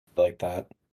 Like that.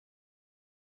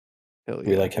 Hell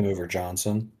We yeah. like him over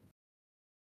Johnson.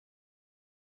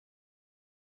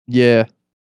 Yeah.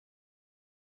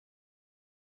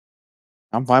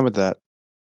 I'm fine with that.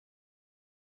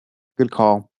 Good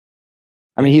call.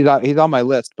 I mean, he's on my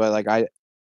list, but like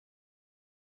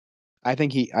I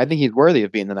think he's worthy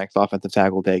of being the next offensive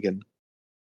tackle taken,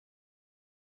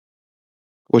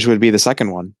 which would be the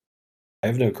second one. I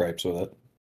have no gripes with it.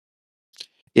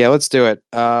 Yeah, let's do it.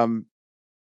 DeJuan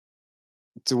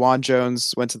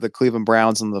Jones went to the Cleveland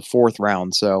Browns in the 4th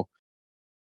round, so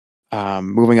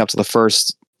moving up to the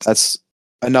first, that's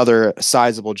another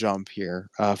sizable jump here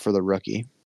for the rookie.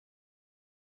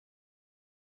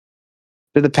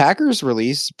 Did the Packers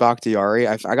release Bakhtiari?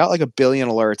 I got like a billion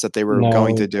alerts that they were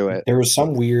going to do it. There was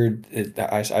some weird.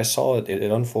 I saw it.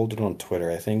 It unfolded on Twitter.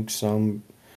 I think some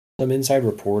inside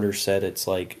reporter said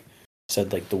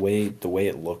like the way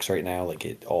it looks right now,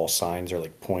 like all signs are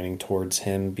like pointing towards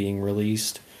him being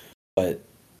released, but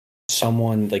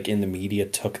someone like in the media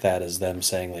took that as them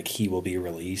saying like he will be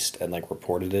released and like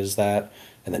reported as that,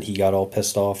 and then he got all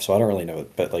pissed off. So I don't really know,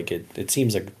 but like it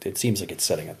seems like it's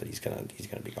setting up that he's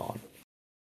gonna be gone.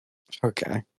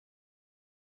 Okay.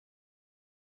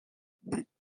 I'm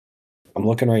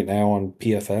looking right now on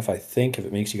PFF. I think if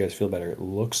it makes you guys feel better, it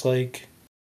looks like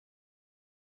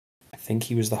I think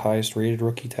he was the highest rated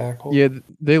rookie tackle. Yeah,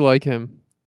 they like him.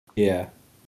 Yeah.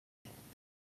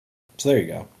 So there you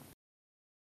go.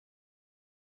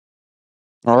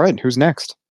 All right. Who's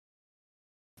next?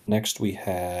 Next we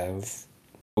have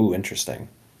interesting.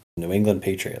 New England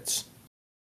Patriots.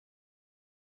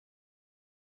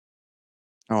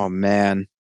 Oh man.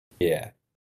 Yeah.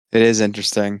 It is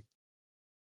interesting.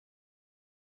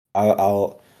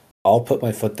 I'll put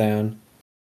my foot down.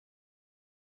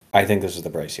 I think this is the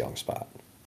Bryce Young spot.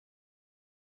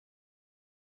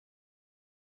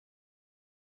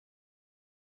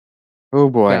 Oh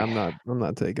boy. Yeah, I'm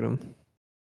not taking him.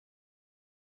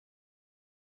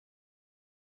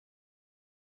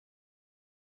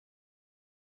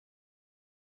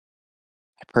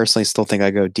 I personally still think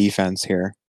I go defense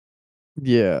here.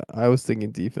 Yeah, I was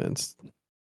thinking defense.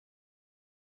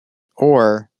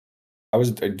 Or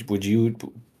Would you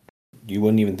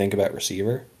wouldn't even think about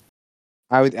receiver?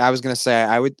 I was gonna say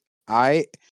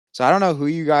so I don't know who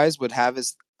you guys would have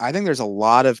as I think there's a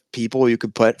lot of people you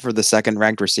could put for the second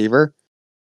ranked receiver.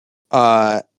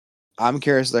 I'm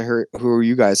curious to hear who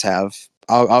you guys have.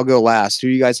 I'll go last. Who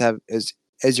you guys have as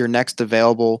your next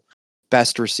available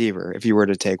best receiver if you were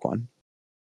to take one?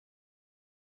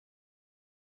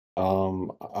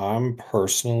 I'm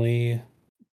personally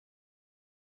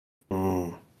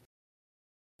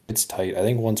it's tight. I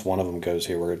think once one of them goes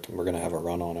here, we're gonna have a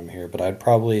run on him here. But I'd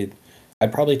probably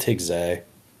take Zay.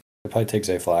 I'd probably take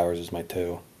Zay Flowers as my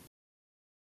 2.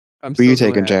 I'm Who are you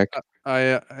still going taking, Jack?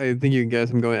 I think you can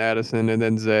guess. I'm going Addison and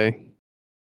then Zay.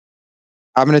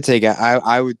 I'm gonna take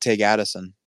I would take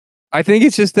Addison. I think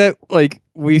it's just that like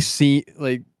we see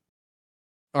like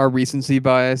our recency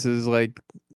bias is like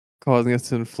causing us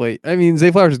to inflate. I mean,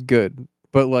 Zay Flowers is good,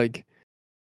 but like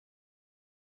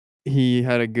he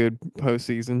had a good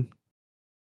postseason.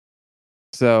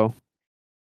 So,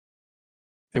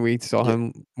 and we saw Yeah.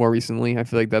 him more recently. I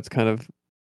feel like that's kind of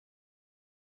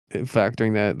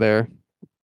factoring that there.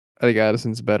 I think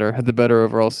Addison's better, had the better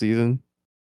overall season,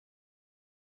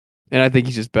 and I think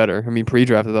he's just better. I mean,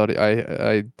 pre-draft,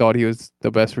 I thought he was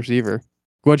the best receiver,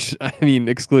 which I mean,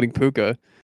 excluding Puka,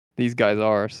 these guys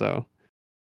are. So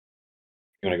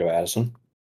You want to go Addison?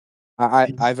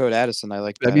 I vote Addison. I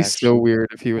like that'd that be so actually. weird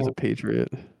if he was a Patriot.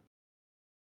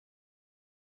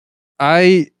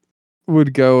 I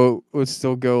would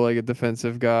still go like a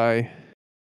defensive guy.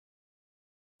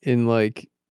 In like,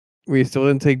 we still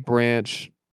didn't take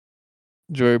Branch,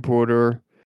 Joey Porter,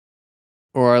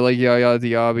 or I like Yaya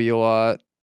Diaby a lot,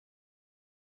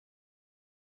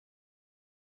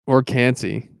 or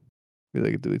Cansey. I feel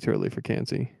like it's too early for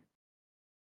Cansey.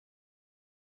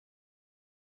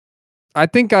 I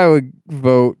think I would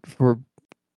vote for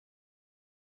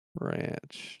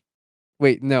Branch.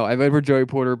 Wait, no, I voted for Joey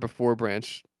Porter before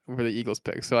Branch for the Eagles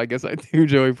pick, so I guess I do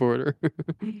Joey Porter.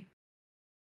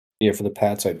 Yeah, for the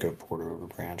Pats, I'd go Porter over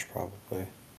Branch probably.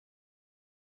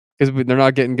 Because they're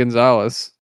not getting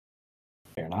Gonzalez.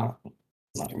 They're not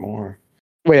anymore.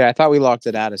 Wait, I thought we locked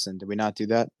at Addison. Did we not do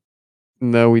that?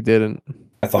 No, we didn't.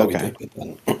 I thought we Okay. did, but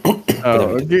then.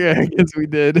 Oh, okay. I guess we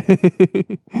did.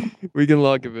 We can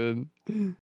lock him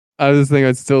in. I was thinking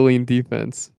I'd still lean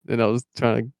defense, and I was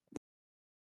trying to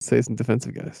say some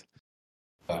defensive guys.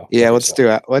 Oh, Yeah,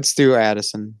 okay, let's do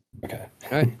Addison. Okay.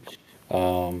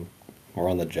 Alright. We're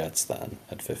on the Jets then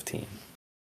at 15.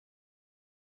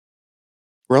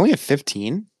 We're only at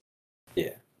 15.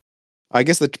 Yeah. I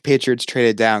guess the Patriots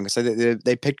traded down because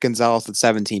they picked Gonzalez at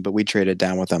 17, but we traded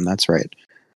down with them. That's right.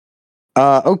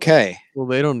 Okay. Well,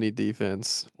 they don't need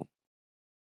defense.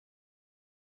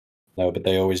 No, but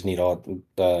they always need all.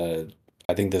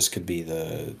 I think this would be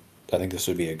a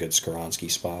good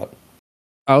Skoronski spot.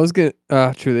 I was gonna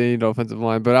true they need offensive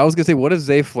line, but I was gonna say what if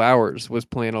Zay Flowers was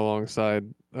playing alongside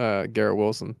Garrett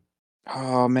Wilson?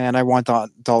 Oh man, I want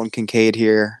Dalton Kincaid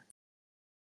here.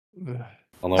 Ugh.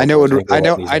 I know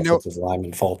offensive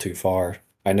linemen fall too far.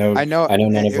 I know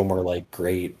none of them were like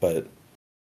great, but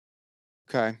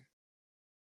okay.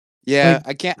 Yeah,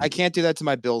 I can't do that to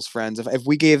my Bills friends. If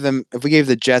we gave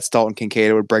the Jets Dalton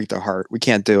Kincaid, it would break their heart. We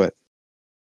can't do it.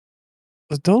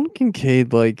 Was Dalton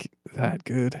Kincaid like that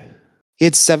good? He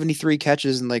had 73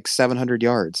 catches and like 700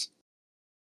 yards.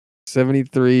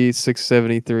 73,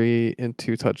 673, and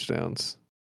 2 touchdowns.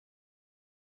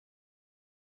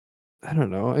 I don't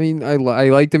know. I mean, I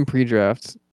liked him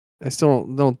pre-draft. I still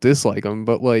don't dislike him,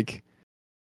 but like,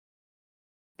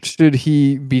 should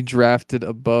he be drafted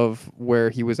above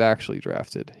where he was actually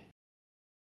drafted?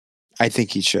 I think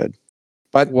he should,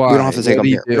 but Why? we don't have to take him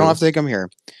here. Do? We don't have to take him here.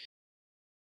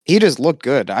 He just looked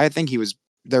good. I think he was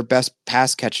their best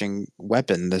pass catching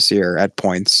weapon this year at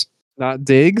points. Not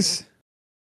Diggs?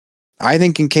 I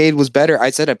think Kincaid was better. I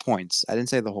said at points. I didn't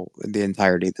say the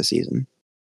entirety of the season.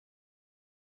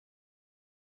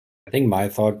 I think my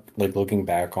thought, like looking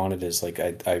back on it, is like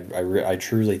I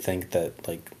truly think that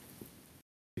like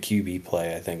the QB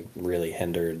play, I think, really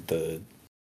hindered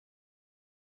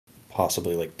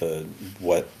possibly like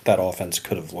what that offense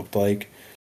could have looked like.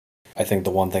 I think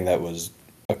the one thing that was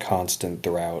a constant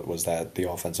throughout was that the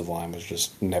offensive line was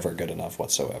just never good enough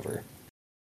whatsoever.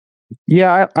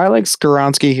 Yeah, I like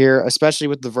Skoronski here, especially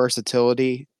with the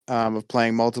versatility of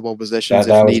playing multiple positions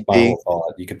That if was need my be. whole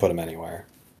thought. You could put him anywhere.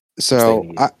 So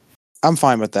I'm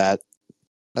fine with that.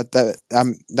 That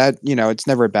it's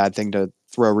never a bad thing to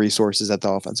throw resources at the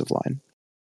offensive line.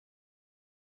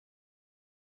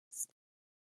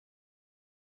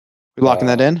 We locking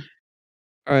that in?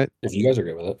 All right. If you guys are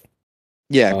good with it.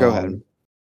 Yeah, go ahead.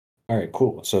 All right,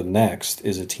 cool. So next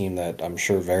is a team that I'm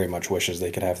sure very much wishes they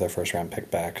could have their first round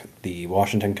pick back, the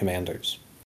Washington Commanders.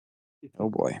 Oh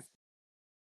boy.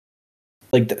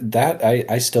 Like that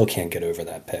I still can't get over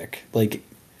that pick. Like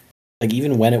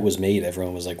even when it was made,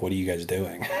 everyone was like, "What are you guys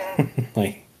doing?"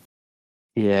 Like,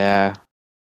 yeah.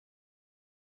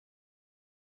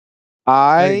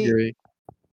 I I agree.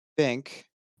 think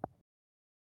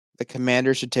the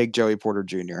Commanders should take Joey Porter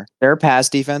Jr. Their pass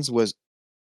defense was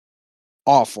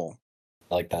awful.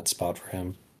 I like that spot for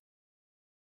him.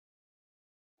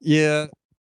 Yeah.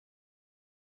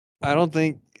 I don't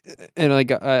think, and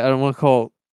like I don't want to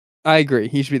call. I agree.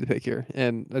 He should be the pick here,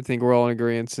 and I think we're all in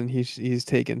agreement, and he's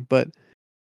taken. But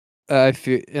I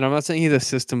feel, and I'm not saying he's a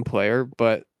system player,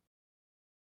 but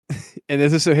and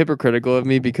this is so hypocritical of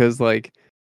me because like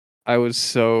I was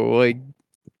so like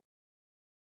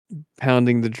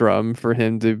pounding the drum for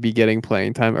him to be getting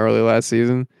playing time early last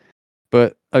season.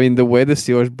 But I mean, the way the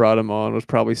Steelers brought him on was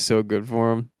probably so good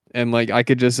for him, and like I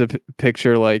could just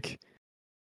picture like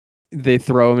they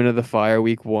throw him into the fire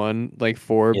week 1, like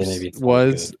Forbes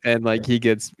was, and like he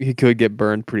could get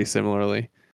burned pretty similarly.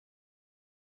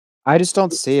 I just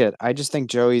don't see it. I just think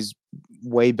Joey's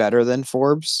way better than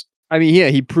Forbes. I mean, yeah,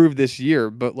 he proved this year,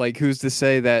 but like, who's to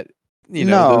say that there's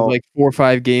like 4 or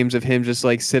 5 games of him just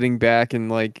like sitting back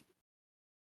and like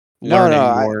learning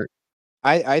more.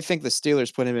 I think the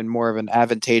Steelers put him in more of an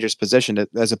advantageous position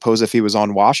as opposed if he was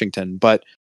on Washington. But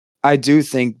I do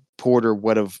think Porter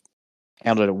would have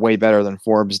handled it way better than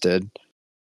Forbes did.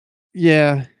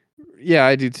 Yeah,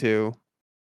 I do too.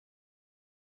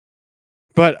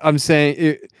 But I'm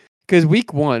saying because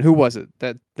week 1, who was it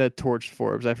that torched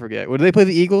Forbes? I forget. What did they play?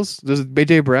 The Eagles? Was it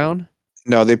AJ Brown?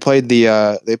 No, they played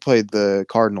the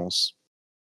Cardinals.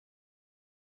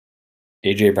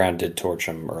 AJ Brown did torch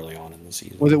him early on in the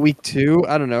season. Was it week 2?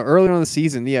 I don't know. Early on in the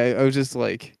season, yeah. I was just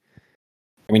like,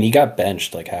 I mean, he got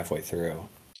benched like halfway through.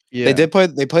 Yeah, they did play.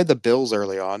 They played the Bills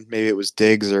early on. Maybe it was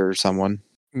Diggs or someone.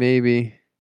 Maybe.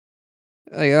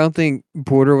 I don't think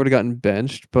Porter would have gotten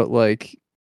benched, but like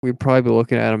we'd probably be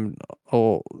looking at him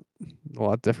a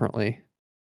lot differently.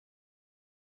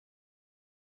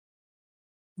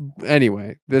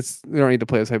 Anyway, we don't need to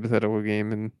play this hypothetical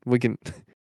game, and we can.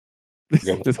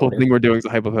 This whole thing we're doing is a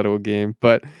hypothetical game,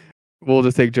 but we'll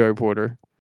just take Joey Porter.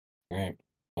 All right.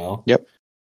 Well. Yep.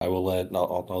 I'll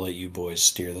let you boys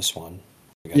steer this one.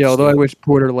 Yeah, although I wish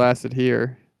Porter lasted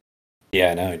here.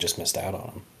 Yeah, I know. I just missed out on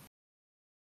him.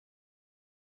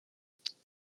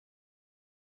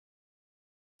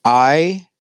 I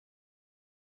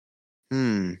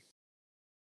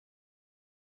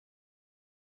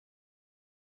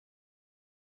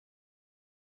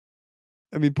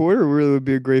mean, Porter really would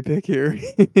be a great pick here.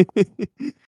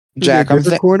 Jack,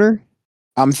 corner.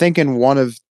 I'm thinking one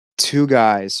of two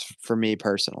guys for me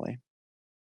personally.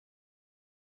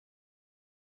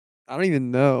 I don't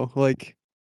even know. Like,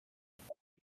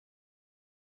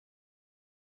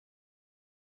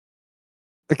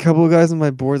 a couple of guys on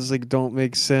my boards like don't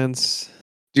make sense.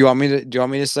 Do you want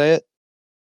me to say it?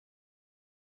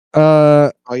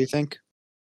 Oh, you think?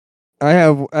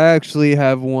 I actually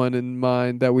have one in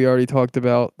mind that we already talked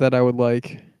about that I would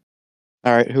like.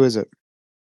 All right, who is it?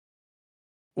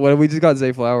 What, we just got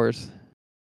Zay Flowers.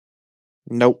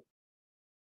 Nope.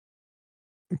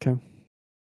 Okay.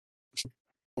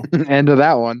 End of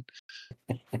that one.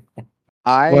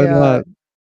 Why not?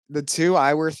 The two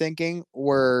I were thinking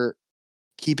were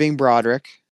keeping Broderick.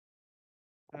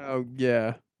 Oh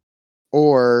yeah.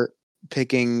 Or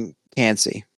picking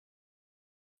Cansey.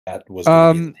 That was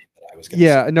gonna be the name that I was gonna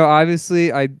say. No, obviously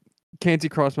Cansey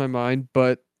crossed my mind,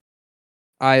 but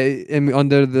I am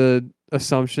under the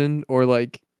assumption, or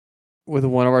like with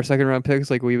one of our second round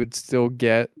picks, like we would still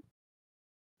get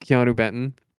Keanu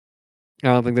Benton. I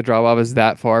don't think the drop off is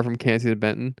that far from Cansey to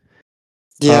Benton.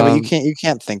 Yeah, but you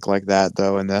can't think like that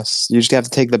though in this. You just have to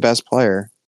take the best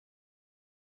player.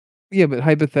 Yeah, but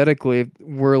hypothetically,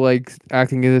 we're like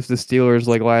acting as if the Steelers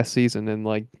like last season and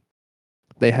like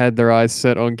they had their eyes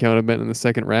set on Keanu Benton in the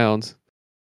second rounds.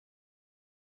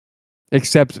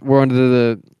 Except we're under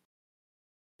the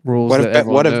rules that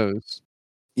everyone knows.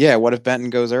 Yeah, what if Benton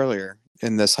goes earlier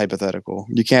in this hypothetical?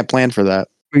 You can't plan for that.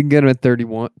 We can get him at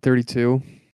 31, 32.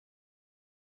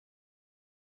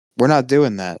 We're not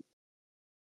doing that.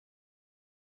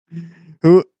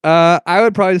 I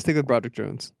would probably just stick with Broderick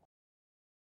Jones.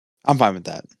 I'm fine with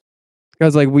that.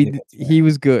 Because like he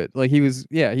was good. Like he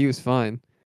was fine.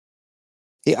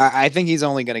 I think he's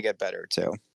only going to get better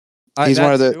too. He's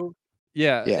one of the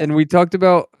yeah. And we talked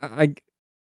about like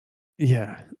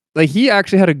he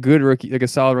actually had a good rookie, like a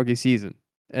solid rookie season,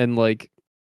 and like,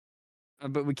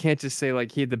 but we can't just say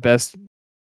like he had the best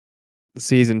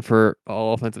season for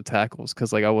all offensive tackles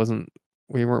because like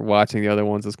we weren't watching the other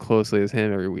ones as closely as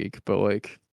him every week, but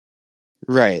like,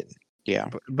 right, yeah,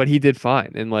 but he did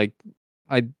fine, and like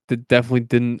I definitely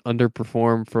didn't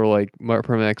underperform for like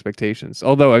permanent expectations.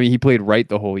 Although I mean he played right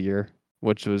the whole year,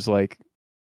 which was like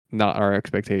not our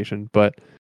expectation, but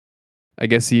I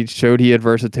guess he showed he had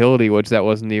versatility, which that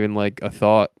wasn't even like a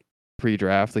thought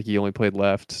pre-draft. Like he only played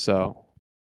left, so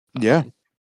yeah,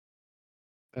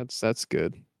 that's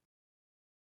good.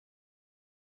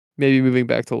 Maybe moving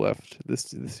back to left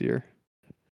this year.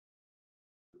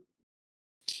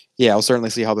 Yeah, I'll certainly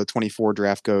see how the 24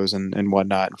 draft goes and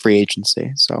whatnot, free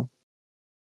agency. So,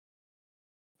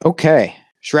 okay,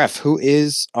 Shref, who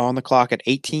is on the clock at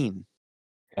 18?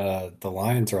 The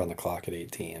Lions are on the clock at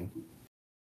 18.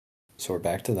 So we're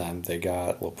back to them. They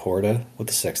got Laporta with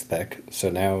the 6th pick. So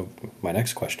now my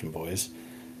next question, boys,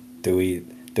 do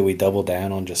we double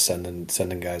down on just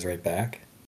sending guys right back?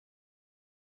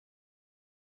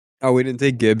 Oh, we didn't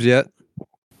take Gibbs yet?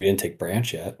 We didn't take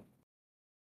Branch yet.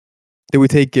 Did we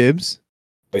take Gibbs?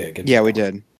 Oh yeah, Gibbs. Yeah, we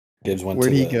did. Gibbs went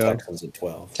Where'd to he the go? Texans at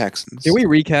 12. Texans. Can we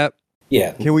recap?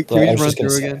 Yeah. Can we just run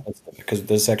through again? Because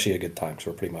this is actually a good time because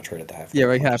we're pretty much right at the halfway. Yeah,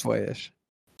 right halfway-ish.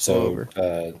 So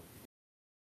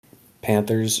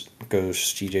Panthers goes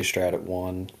CJ Stroud at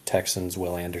 1, Texans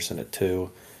Will Anderson at 2,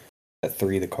 at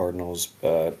 3 the Cardinals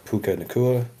Puka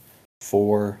Nacua,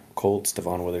 4 Colts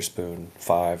Devon Witherspoon,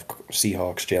 5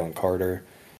 Seahawks Jalen Carter,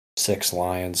 6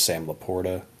 Lions Sam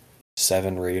Laporta,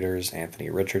 7 Raiders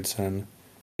Anthony Richardson,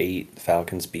 8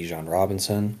 Falcons Bijan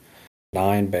Robinson,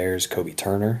 9 Bears Kobe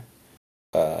Turner,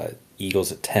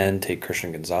 Eagles at 10 take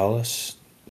Christian Gonzalez,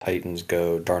 Titans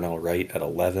go Darnell Wright at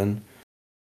 11,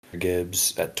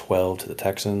 Gibbs at 12 to the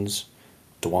Texans,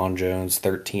 DeJuan Jones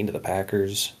 13 to the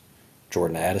Packers,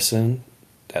 Jordan Addison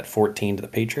at 14 to the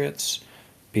Patriots,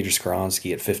 Peter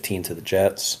Skoronski at 15 to the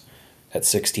Jets, at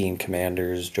 16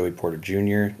 Commanders Joey Porter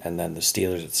Jr., and then the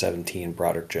Steelers at 17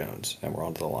 Broderick Jones, and we're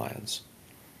on to the Lions.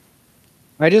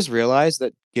 I just realized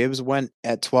that Gibbs went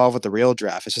at 12 with the real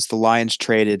draft. It's just the Lions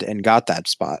traded and got that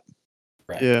spot.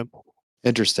 Right. Yeah.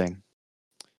 Interesting.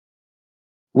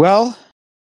 Well,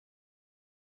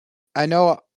 I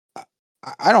know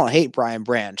I don't hate Brian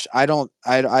Branch. I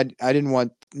didn't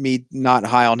want me not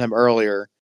high on him earlier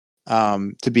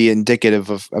to be indicative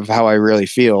of how I really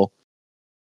feel.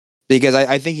 Because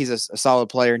I think he's a solid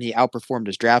player and he outperformed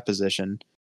his draft position.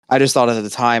 I just thought at the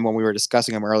time when we were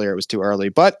discussing him earlier, it was too early.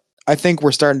 But I think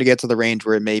we're starting to get to the range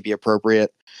where it may be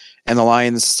appropriate. And the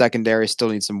Lions secondary still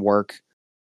needs some work.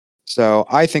 So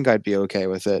I think I'd be okay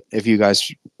with it if you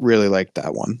guys really liked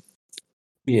that one.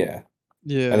 Yeah.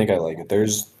 Yeah. I think I like it.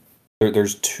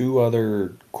 There's two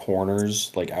other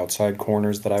corners, like outside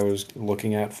corners that I was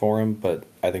looking at for him, but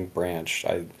I think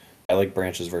I like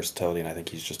Branch's versatility, and I think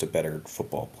he's just a better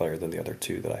football player than the other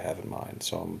two that I have in mind.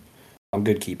 So I'm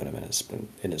good keeping him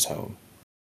in his home.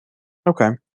 Okay.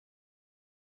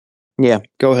 Yeah,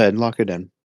 go ahead, lock it in.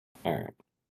 All right.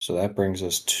 So that brings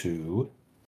us to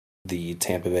the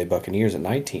Tampa Bay Buccaneers at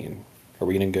 19. Are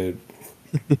we gonna go?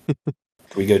 Can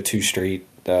we go two straight?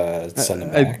 Send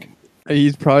them back.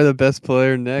 He's probably the best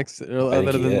player next, I think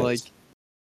other he than is. like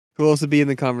who else would be in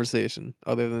the conversation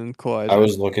other than Kawhi? I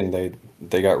was looking.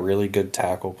 They got really good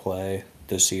tackle play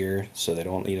this year, so they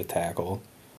don't need a tackle.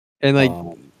 And like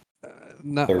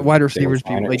not wide they're receivers be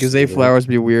fine at like Zay receiver. Flowers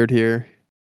be weird here.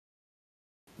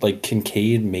 Like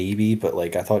Kincaid maybe, but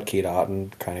like I thought Cade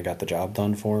Otton kind of got the job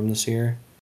done for him this year.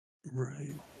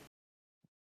 Right.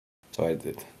 So I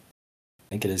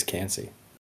think it is Cansey.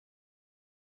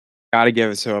 Gotta give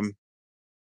it to him.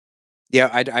 Yeah,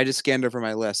 I just scanned over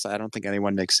my list. I don't think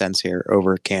anyone makes sense here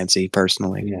over Cansey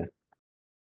personally. Yeah.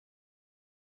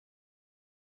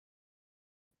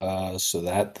 So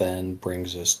that then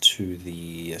brings us to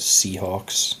the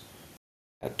Seahawks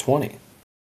at 20.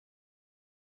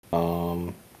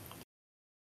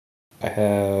 I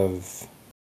have.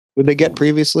 Who'd they get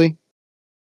previously?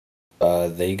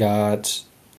 They got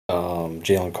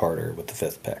Jalen Carter with the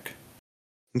 5th pick.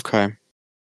 Okay.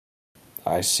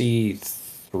 I see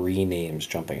 3 names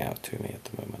jumping out to me at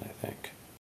the moment, I think.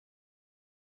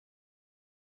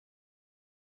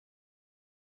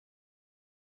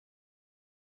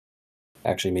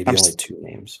 Actually, maybe only 2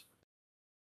 names.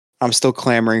 I'm still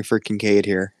clamoring for Kincaid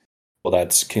here. Well, I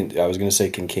was going to say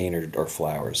Kincaid or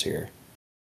Flowers here.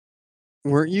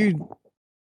 Weren't you?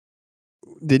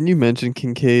 Didn't you mention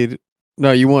Kincaid?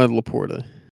 No, you wanted Laporta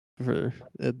for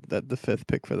the 5th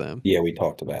pick for them. Yeah, we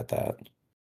talked about that.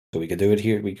 So we could do it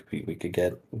here. We could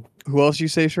get. Who else you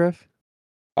say, Shref?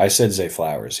 I said Zay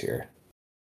Flowers here.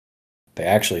 They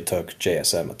actually took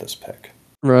JSM at this pick.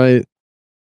 Right.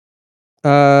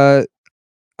 I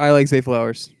like Zay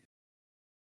Flowers.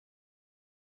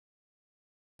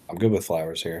 I'm good with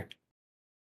Flowers here.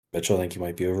 Mitchell, I think you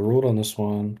might be overruled on this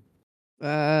one.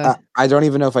 I don't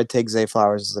even know if I'd take Zay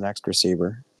Flowers as the next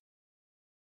receiver.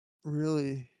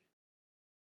 Really?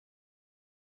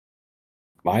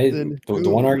 The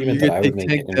one argument that I would make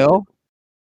Tank Dell?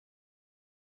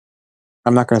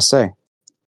 I'm not going to say.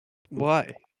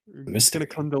 Why? It's going to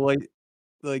come to light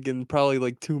like in probably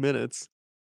like 2 minutes.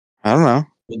 I don't know.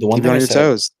 The one Keep thing on I your said,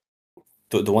 toes.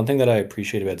 The one thing that I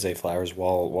appreciate about Zay Flowers,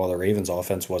 while the Ravens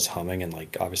offense was humming and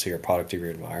like obviously you're a product of your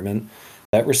environment,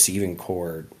 that receiving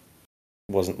core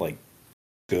wasn't like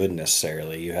good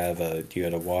necessarily. You had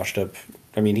a washed up.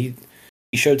 I mean, he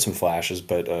showed some flashes,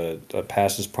 but a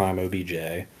past his prime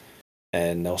OBJ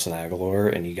and Nelson Aguilar,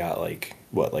 and you got like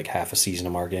half a season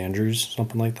of Mark Andrews,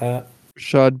 something like that.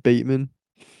 Rashad Bateman.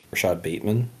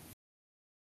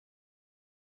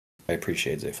 I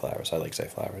appreciate Zay Flowers. I like Zay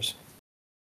Flowers.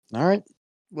 All right.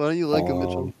 Why don't you like him,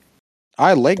 Mitchell?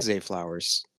 I like Zay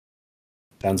Flowers.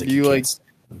 Sounds like you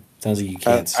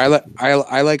can't.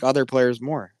 I like other players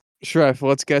more. Shref,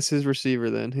 let's guess his receiver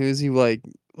then. Who is he like?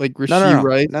 Like Rasheed No.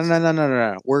 Rice?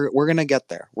 No. We're gonna get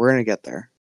there.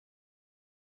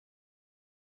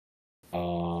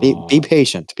 Be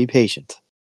patient. Be patient.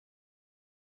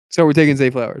 So we're taking Zay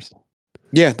Flowers.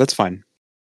 Yeah, that's fine.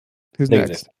 Who's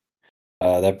next?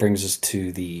 That brings us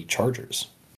to the Chargers.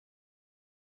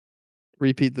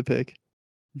 Repeat the pick.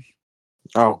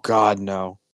 Oh God,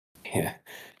 no. Yeah,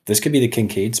 this could be the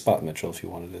Kincaid spot, Mitchell, if you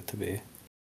wanted it to be.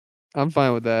 I'm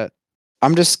fine with that.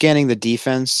 I'm just scanning the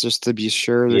defense just to be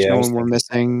sure there's no one we're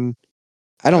missing.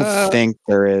 I don't think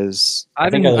there is.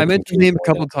 I mentioned his name a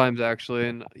couple times actually,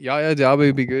 and Yaya Diaby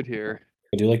would be good here.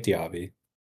 I do like Diaby.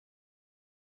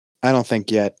 I don't think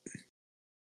yet.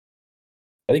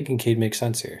 I think Kincaid makes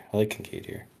sense here. I like Kincaid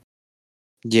here.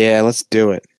 Yeah, let's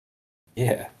do it.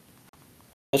 Yeah.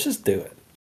 Let's just do it.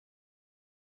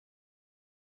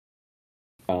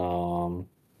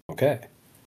 Okay.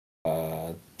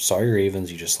 Sorry,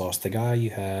 Ravens, you just lost the guy you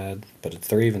had, but it's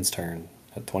the Ravens' turn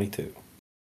at 22.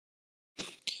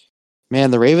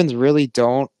 Man, the Ravens really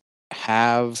don't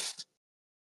have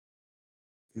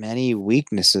many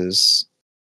weaknesses.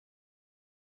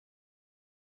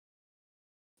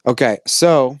 Okay,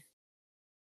 so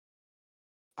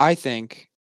I think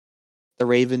the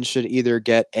Ravens should either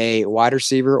get a wide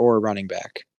receiver or a running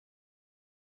back.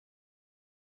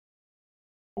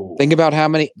 Ooh. Think about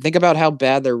how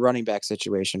bad their running back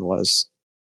situation was.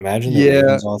 Imagine the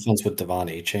Ravens offense with Devon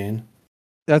A-Chain.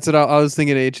 That's what I was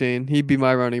thinking. A-Chain, he'd be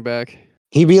my running back.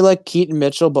 He'd be like Keaton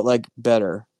Mitchell, but like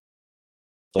better,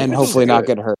 and hopefully not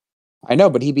get hurt. I know,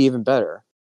 but he'd be even better.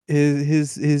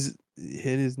 His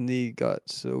knee got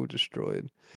so destroyed.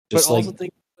 Just but also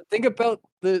think about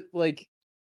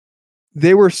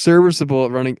they were serviceable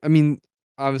at running. I mean,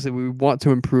 obviously we want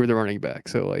to improve the running back,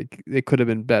 so like it could have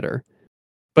been better.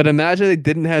 But imagine they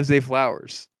didn't have Zay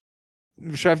Flowers.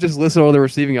 Should I've just listed all the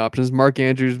receiving options? Mark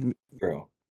Andrews,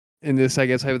 in this, I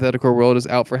guess, hypothetical world, is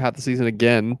out for half the season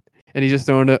again, and he's just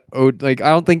throwing it. Like I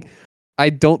don't think.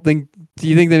 Do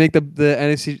you think they make the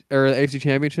NFC or the AFC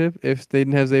Championship if they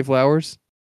didn't have Zay Flowers?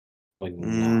 Like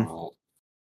no.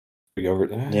 We go.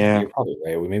 Yeah, you're probably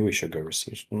right. Maybe we should go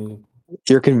receiver.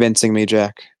 You're convincing me,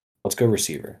 Jack. Let's go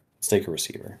receiver. Let's take a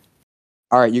receiver.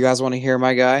 All right, you guys want to hear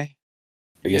my guy?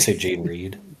 Are you gonna say Jaden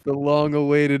Reed? The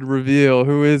long-awaited reveal.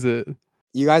 Who is it?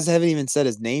 You guys haven't even said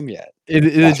his name yet. Is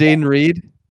it Jaden Reed?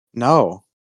 No.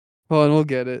 Hold on, we'll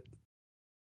get it.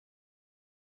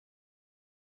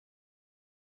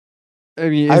 I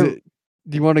mean,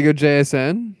 do you want to go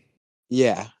JSN?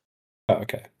 Yeah. Oh,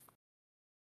 okay.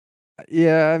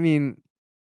 Yeah, I mean,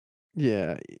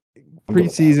 yeah.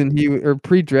 Preseason,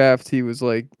 pre-draft, he was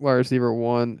like wide receiver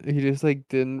 1. He just like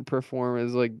didn't perform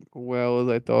as like well as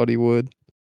I thought he would.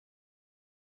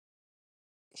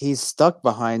 He's stuck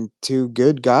behind 2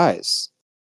 good guys.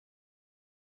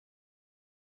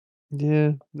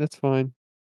 Yeah, that's fine.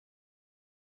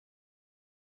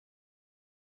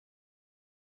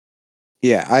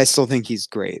 Yeah, I still think he's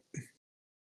great.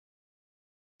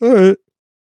 All right.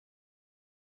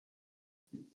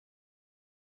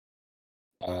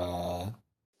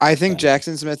 I think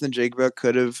Jackson Smith and Jigba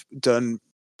could have done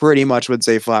pretty much what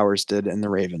Zay Flowers did in the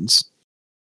Ravens.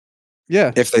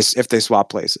 Yeah. If they swap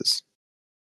places.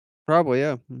 Probably,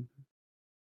 yeah.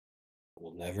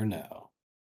 We'll never know.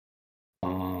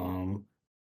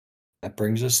 That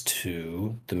brings us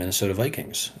to the Minnesota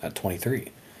Vikings at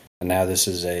 23. And now this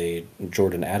is a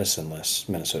Jordan Addison-less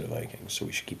Minnesota Vikings, so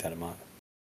we should keep that in mind.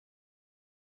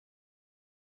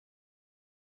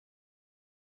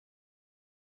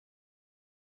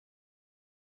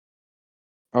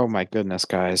 Oh my goodness,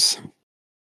 guys.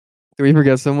 Did we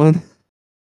forget someone?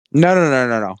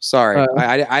 No. Sorry.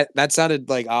 I that sounded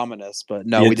like ominous, but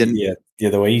no, we didn't. Yeah,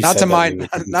 the way you not said to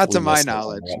that. Not to my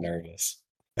knowledge. I got nervous.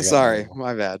 Sorry,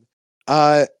 my bad.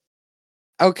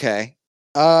 Okay.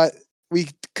 We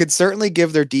could certainly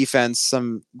give their defense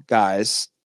some guys.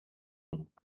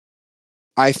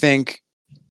 I think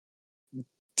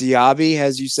Diaby,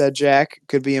 as you said, Jack,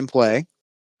 could be in play.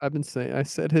 I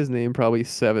said his name probably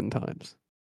 7 times.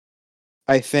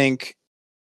 I think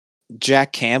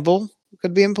Jack Campbell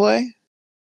could be in play.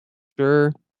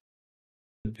 Sure.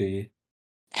 Could be.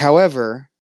 However,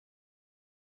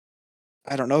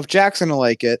 I don't know if Jack's going to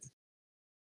like it,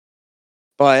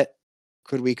 but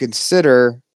could we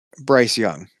consider Bryce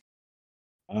Young?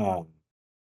 I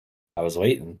was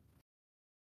waiting.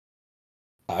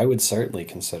 I would certainly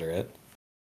consider it.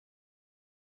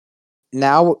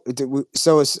 Now,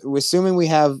 so assuming we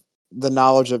have the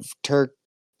knowledge of Kirk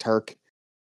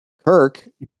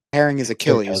tearing his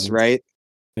Achilles, right?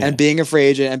 Yeah. And being a free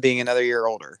agent and being another year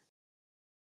older.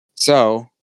 So,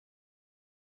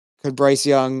 could Bryce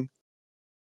Young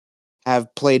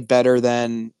have played better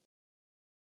than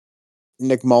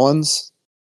Nick Mullins?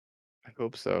 I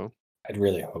hope so. I'd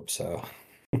really hope so.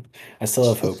 I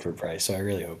still have hope for Bryce, so I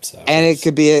really hope so. And it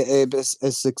could be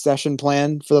a succession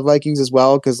plan for the Vikings as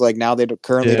well, because like now they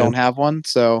currently don't have one.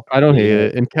 So I don't hate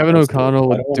it, and Kevin O'Connell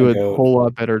would do a whole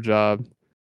lot better job.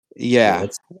 Yeah,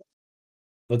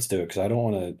 let's do it, because I don't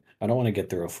want to get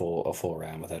through a full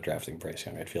round without drafting Bryce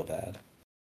Young. I'd feel bad.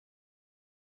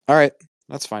 All right,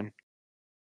 that's fine.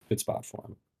 Good spot for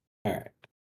him. All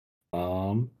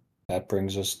right. That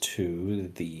brings us to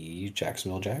the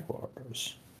Jacksonville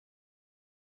Jaguars.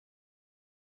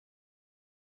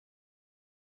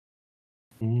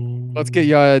 Let's get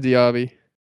Yaya Diaby.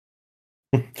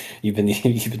 You've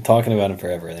been talking about him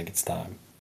forever. I think it's time.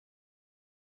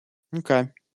 Okay,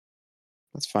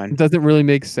 that's fine. It doesn't really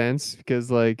make sense because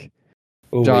like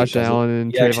Josh Allen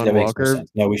and Trayvon Walker.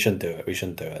 No, we shouldn't do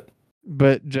it.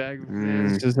 But Jag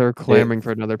fans just are clamoring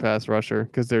for another pass rusher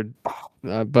because they're.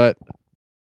 But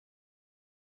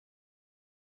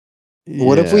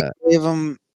what if we gave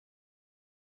them?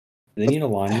 They need a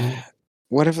lineman.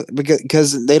 What if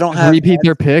because they don't just have repeat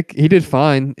their pick? He did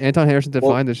fine. Anton Harrison did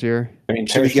fine this year. I mean,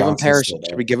 should we give him Paris? Johnson's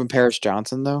still Should we give him Paris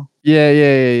Johnson though?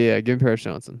 Yeah. Give him Paris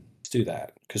Johnson. Let's do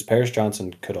that because Paris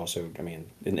Johnson could also. I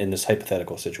mean, in this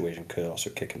hypothetical situation, could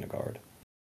also kick in the guard.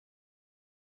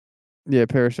 Yeah,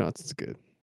 Paris Johnson's good.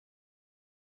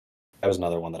 That was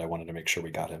another one that I wanted to make sure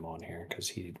we got him on here because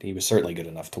he was certainly good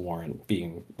enough to warrant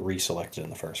being reselected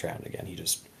in the first round again. He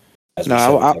just, as we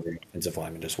said, every offensive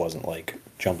lineman just wasn't like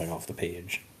jumping off the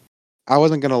page. I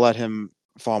wasn't going to let him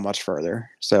fall much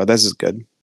further, so this is good.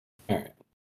 All right.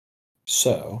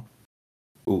 So,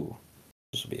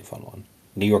 this will be a fun one.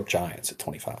 New York Giants at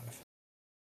 25.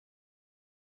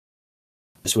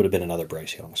 This would have been another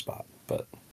Bryce Young spot, but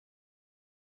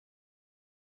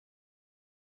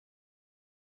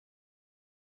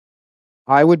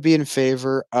I would be in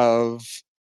favor of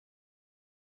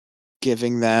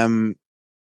giving them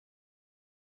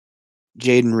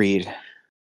Jaden Reed.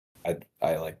 I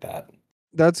like that.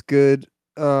 That's good.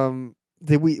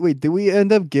 Did we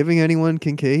end up giving anyone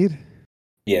Kincaid?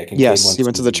 Yeah, Kincaid yes, he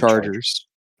went to the Chargers.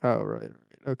 Oh, right.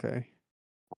 Okay.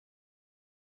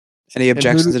 Any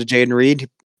objections to Jaden Reed?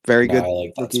 Very good. I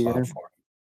like that spot for him.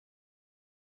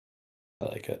 I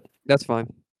like it. That's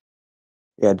fine.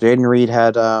 Yeah, Jaden Reed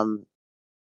had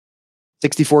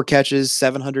 64 catches,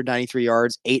 793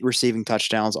 yards, 8 receiving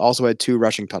touchdowns. Also had 2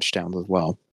 rushing touchdowns as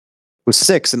well. Was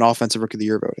 6th in Offensive Rookie of the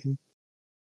Year voting.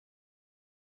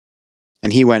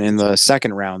 And he went in the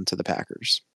second round to the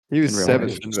Packers. He was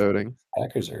 7th in voting.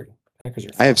 Packers are fun.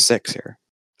 I have 6 here.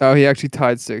 Oh, he actually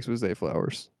tied 6 with Zay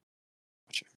Flowers.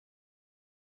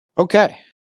 Okay.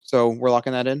 So we're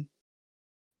locking that in?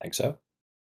 I think so.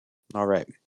 All right.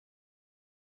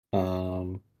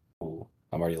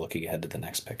 I'm already looking ahead to the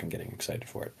next pick. I'm getting excited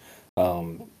for it.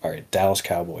 All right, Dallas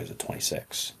Cowboys at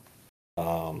 26.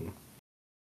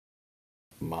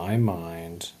 My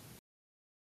mind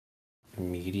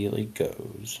immediately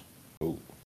goes.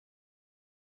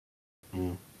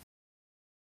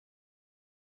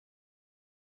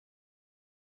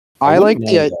 I like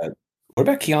the. What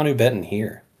about Keanu Benton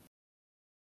here?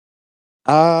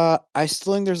 I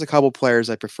still think there's a couple players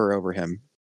I prefer over him,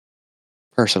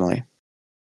 personally.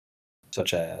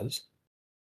 Such as?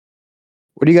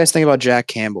 What do you guys think about Jack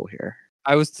Campbell here?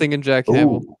 I was thinking Jack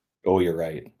Campbell. Oh, you're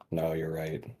right. No, you're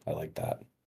right. I like that.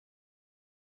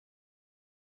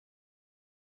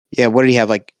 Yeah, what did he have?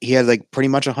 He had pretty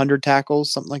much 100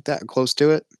 tackles, something like that, close to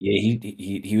it. Yeah,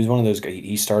 he was one of those guys.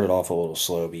 He started off a little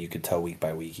slow, but you could tell week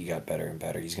by week he got better and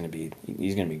better. He's gonna be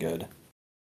good.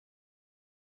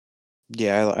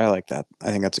 Yeah, I like that.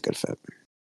 I think that's a good fit.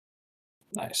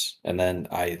 Nice. And then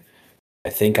I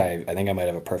think I might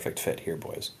have a perfect fit here,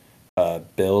 boys.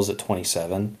 Bills at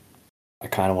 27. I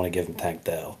kind of want to give him Tank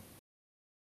Dell.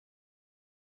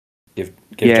 Give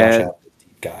Josh Allen a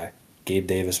deep guy. Gabe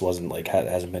Davis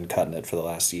hasn't been cutting it for the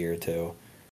last year or two.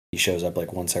 He shows up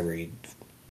once every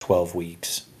 12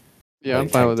 weeks. Yeah, I'm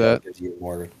fine with that. Gives you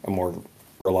a more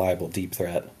reliable deep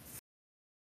threat.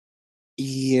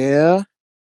 Yeah,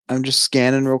 I'm just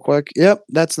scanning real quick. Yep,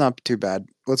 that's not too bad.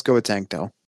 Let's go with Tank Dell.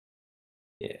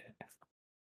 Yeah.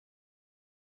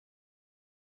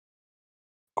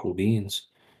 Cool beans.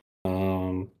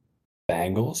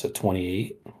 Bengals at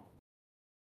 28.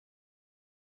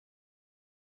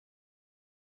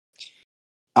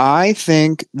 I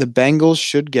think the Bengals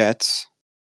should get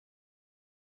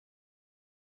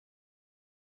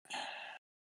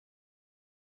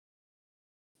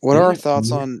What are our thoughts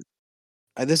on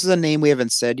this is a name we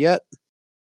haven't said yet.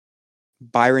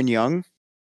 Byron Young.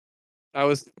 I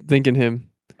was thinking him.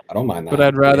 I don't mind that. But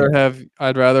I'd rather have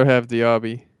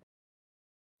Diaby.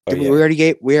 Did we already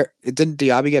didn't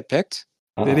Diaby get picked?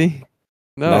 Did he?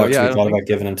 No, we thought about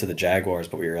giving him to the Jaguars,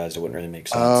 but we realized it wouldn't really make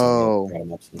sense. Oh, so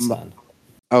him up since then.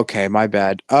 Okay, my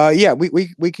bad. Yeah,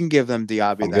 we can give them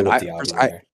Diaby then.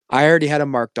 I already had him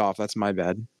marked off. That's my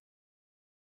bad.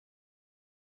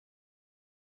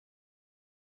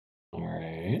 All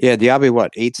right. Yeah, Diaby,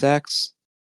 what, 8 sacks?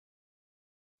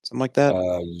 Something like that?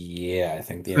 Yeah, I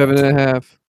think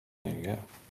 7.5. There you go.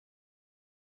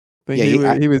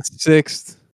 He was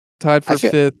 6th, tied for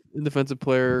 5th in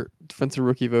defensive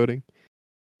rookie voting.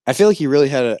 I feel like he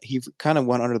kind of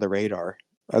went under the radar,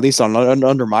 at least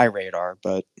under my radar,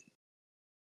 but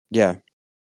yeah.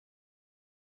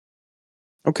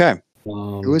 Okay.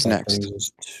 Who is next? Brings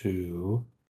us to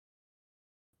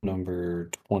number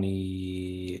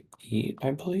 28,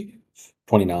 I believe.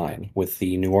 29 with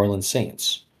the New Orleans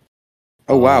Saints.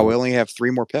 Oh, wow. We only have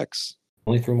 3 more picks.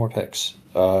 Only 3 more picks.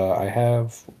 I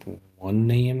have one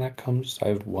name that comes. I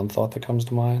have one thought that comes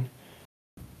to mind.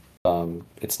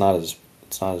 It's not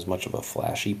as much of a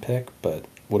flashy pick, but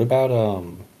what about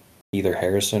either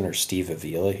Harrison or Steve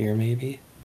Avila here, maybe?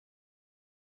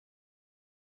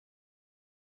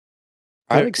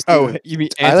 I like Oh, Steve. you mean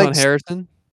I like Anton Harrison?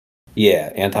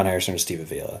 Yeah, Anton Harrison or Steve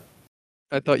Avila.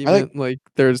 I thought you I like meant like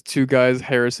there's two guys,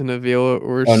 Harrison Avila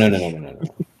or. Oh no.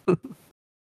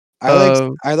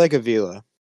 I like Avila.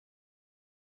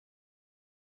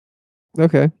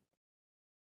 Okay.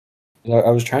 I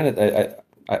was trying to.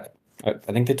 I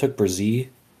think they took Brzee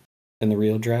in the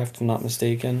real draft, if I'm not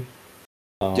mistaken.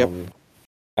 Yep.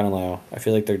 I don't know. I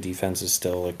feel like their defense is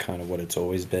still like kind of what it's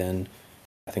always been.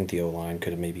 I think the O line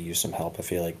could have maybe used some help. I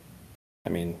feel like, I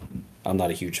mean, I'm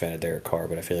not a huge fan of Derek Carr,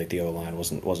 but I feel like the O line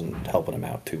wasn't helping him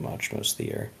out too much most of the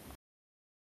year.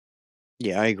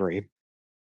 Yeah, I agree.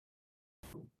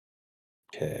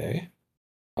 Okay.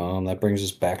 That brings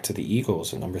us back to the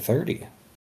Eagles at number 30.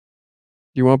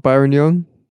 You want Byron Young?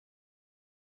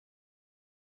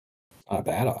 Not a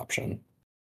bad option.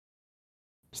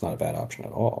 It's not a bad option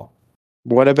at all.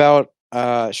 What about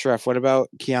Schreff? What about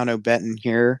Keanu Benton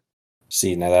here?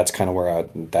 See, now that's kind of where I was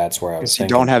Because you thinking.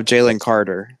 don't have Jalen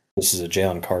Carter. This is a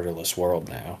Jalen Carter-less world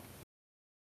now.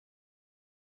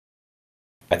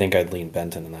 I think I'd lean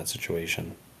Benton in that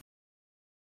situation.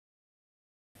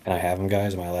 Can I have him,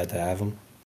 guys? Am I allowed to have him?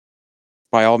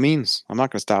 By all means, I'm not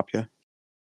going to stop you.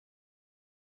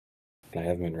 Can I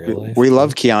have him in real life? We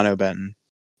love Keanu Benton.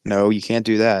 No, you can't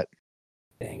do that.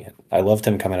 Dang it! I loved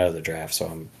him coming out of the draft,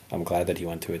 so I'm glad that he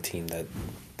went to a team that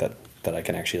I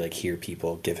can actually like hear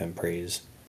people give him praise.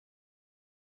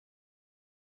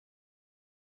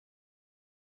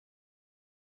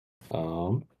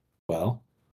 Well,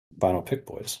 final pick,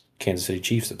 boys. Kansas City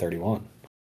Chiefs at 31.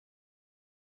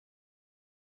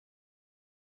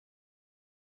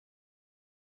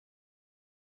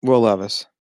 Will Levis.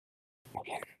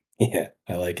 Yeah,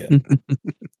 I like it.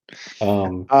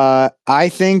 I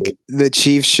think the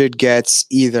Chiefs should get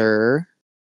either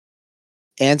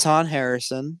Anton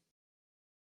Harrison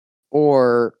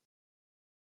or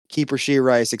keep Rashee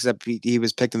Rice, except he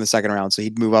was picked in the second round, so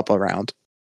he'd move up a round.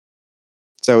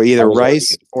 So either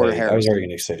Rice or Harrison. I was already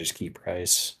going to say just keep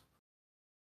Rice.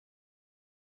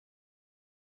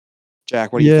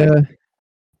 Jack, what do you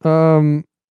think?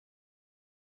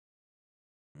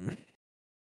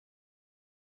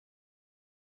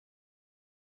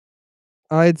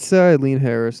 I'd say I'd lean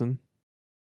Harrison.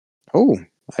 Oh,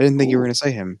 I didn't think you were going to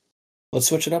say him. Let's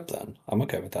switch it up then. I'm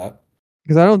okay with that.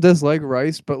 Because I don't dislike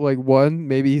Rice, but like one,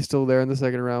 maybe he's still there in the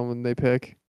second round when they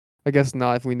pick. I guess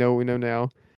not if we know what we know now.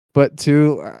 But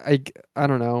two, I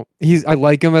don't know. I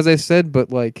like him as I said,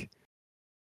 but like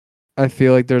I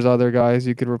feel like there's other guys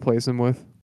you could replace him with.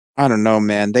 I don't know,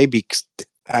 man.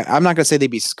 I'm not going to say they'd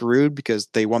be screwed because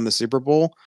they won the Super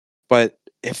Bowl, but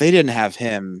if they didn't have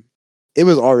him, it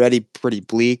was already pretty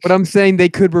bleak. But I'm saying they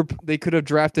could have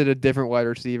drafted a different wide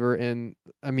receiver, and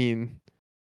I mean,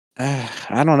 I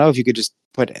don't know if you could just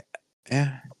put.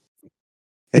 Yeah,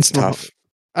 it's tough.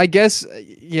 I guess.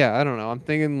 Yeah, I don't know. I'm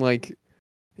thinking like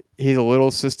he's a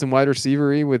little system wide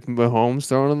receiver-y with Mahomes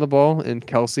throwing on the ball and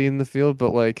Kelsey in the field,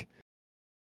 but like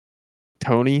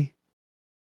Tony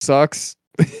sucks.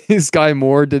 Sky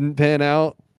Moore didn't pan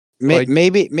out.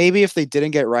 Maybe if they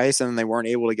didn't get Rice and they weren't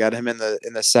able to get him in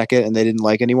the second and they didn't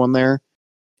like anyone there,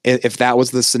 if that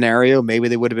was the scenario, maybe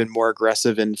they would have been more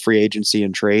aggressive in free agency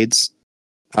and trades.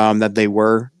 That they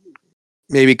were,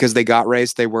 maybe because they got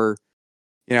Rice, they were,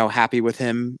 happy with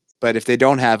him. But if they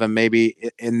don't have him,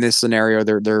 maybe in this scenario,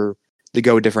 they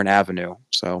go a different avenue.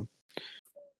 So,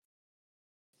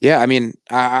 yeah, I mean,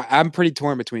 I'm pretty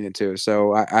torn between the two.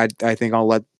 So I think I'll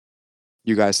let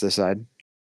you guys decide.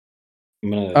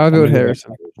 I'll go with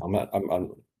Harrison. I'm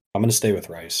gonna stay with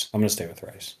Rice.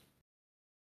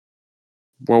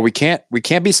 Well, we can't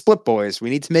be split, boys. We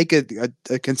need to make a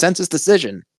consensus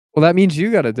decision. Well, that means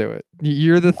you got to do it.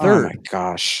 You're the third. Oh my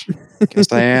gosh,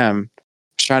 guess I am.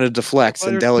 Just trying to deflect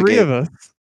and delegate. 3 of us.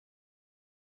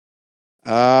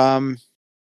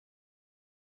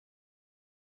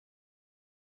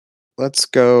 Let's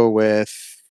go with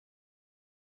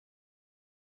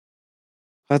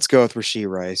Rashee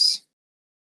Rice.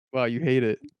 Wow, you hate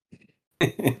it.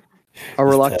 A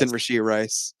reluctant Rashee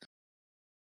Rice.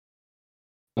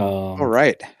 All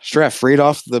right, Streff, read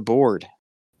off the board.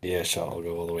 Yeah, sure. I'll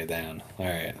go all the way down. All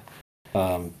right.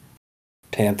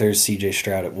 Panthers, CJ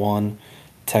Stroud at 1.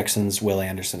 Texans, Will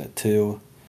Anderson at 2.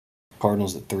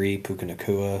 Cardinals at 3, Puka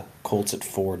Nacua. Colts at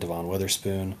 4, Devon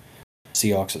Witherspoon.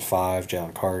 Seahawks at 5,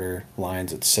 Jalen Carter.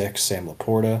 Lions at 6, Sam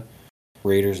Laporta.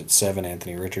 Raiders at 7,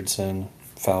 Anthony Richardson.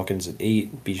 Falcons at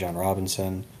 8, Bijan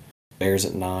Robinson. Bears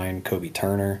at 9, Kobe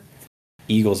Turner.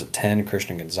 Eagles at 10,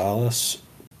 Christian Gonzalez.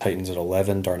 Titans at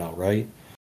 11, Darnell Wright.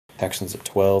 Texans at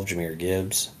 12, Jahmyr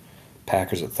Gibbs.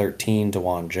 Packers at 13,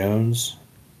 DeJuan Jones.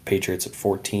 Patriots at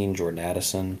 14, Jordan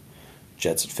Addison.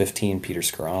 Jets at 15, Peter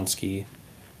Skoronski.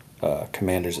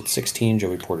 Commanders at 16,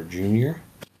 Joey Porter Jr.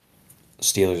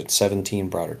 Steelers at 17,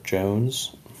 Broderick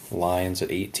Jones. Lions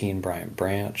at 18, Brian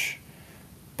Branch.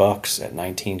 Bucks at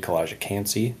 19, Kalijah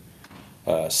Cansey.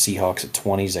 Seahawks at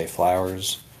 20, Zay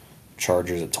Flowers.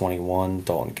 Chargers at 21,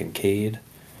 Dalton Kincaid.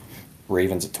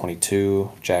 Ravens at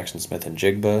 22, Jackson Smith and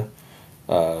Jigba.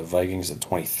 Vikings at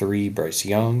 23, Bryce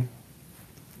Young.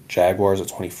 Jaguars at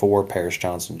 24, Paris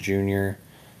Johnson Jr.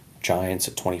 Giants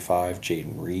at 25,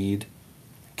 Jaden Reed.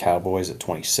 Cowboys at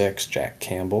 26, Jack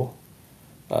Campbell.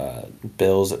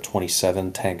 Bills at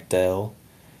 27, Tank Dell.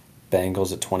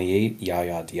 Bengals at 28,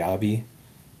 Yaya Diaby.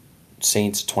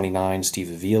 Saints at 29, Steve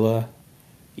Avila.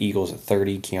 Eagles at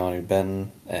 30, Keanu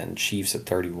Benton. And Chiefs at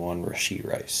 31, Rashee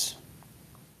Rice.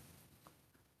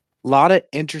 A lot of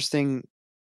interesting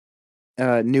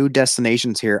new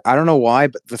destinations here. I don't know why,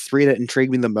 but the three that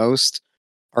intrigue me the most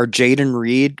are Jaden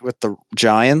Reed with the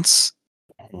Giants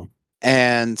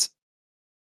and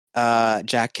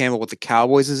Jack Campbell with the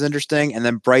Cowboys is interesting, and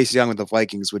then Bryce Young with the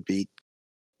Vikings would be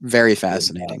very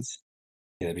fascinating.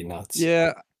 Yeah, that'd be nuts.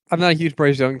 Yeah, I'm not a huge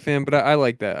Bryce Young fan, but I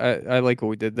like that. I like what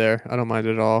we did there. I don't mind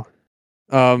it at all.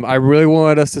 I really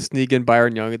wanted us to sneak in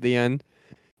Byron Young at the end,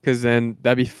 because then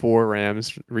that'd be 4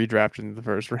 Rams redrafted in the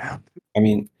first round. I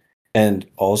mean, and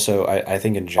also I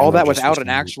think in general, all that without an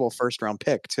actual first round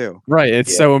pick too. Right,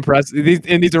 it's so impressive.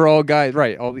 These are all guys.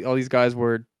 Right, all these guys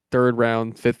were 3rd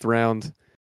round, 5th round.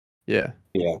 Yeah.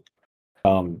 Yeah.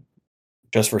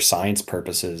 Just for science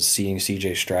purposes, seeing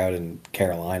CJ Stroud in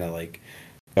Carolina, like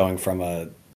going from a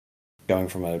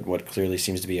what clearly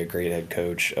seems to be a great head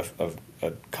coach, of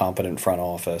a competent front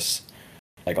office,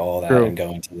 like all that, True. and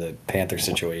going to the Panther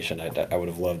situation, I would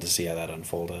have loved to see how that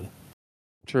unfolded.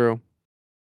 True.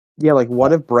 Yeah, like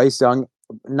what if Bryce Young,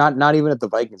 not even at the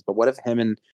Vikings, but what if him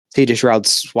and CJ Stroud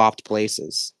swapped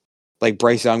places? Like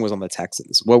Bryce Young was on the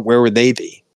Texans. Where would they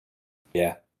be?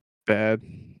 Yeah. Bad.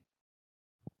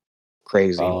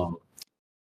 Crazy.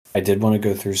 I did want to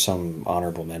go through some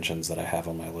honorable mentions that I have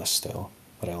on my list still,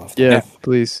 that I left Yeah, off.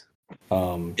 please.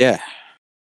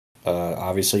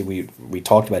 Obviously we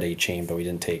talked about A-Chain, but we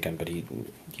didn't take him, but he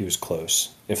was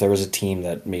close. If there was a team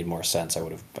that made more sense, I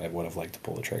would have liked to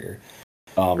pull the trigger.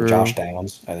 Josh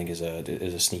Downs, I think, is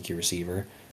a sneaky receiver.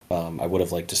 I would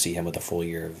have liked to see him with a full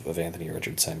year of Anthony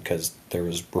Richardson, because there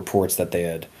was reports that they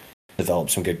had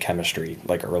developed some good chemistry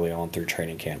like early on through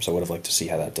training camp. So I would have liked to see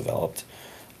how that developed.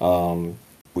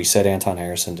 We said Anton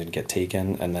Harrison didn't get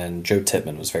taken, and then Joe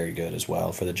Tippmann was very good as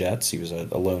well for the Jets. He was a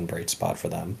lone bright spot for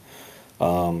them.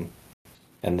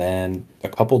 And then a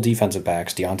couple defensive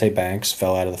backs. Deonte Banks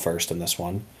fell out of the first in this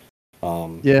one.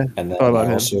 And then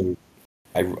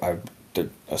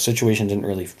a situation didn't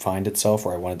really find itself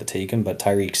where I wanted to take him, but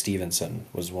Tyreek Stevenson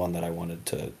was one that I wanted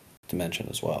to mention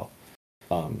as well.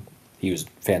 He was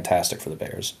fantastic for the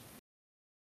Bears.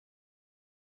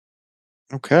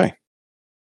 Okay.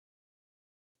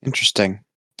 Interesting.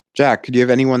 Jack, do you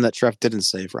have anyone that Trev didn't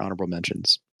say for honorable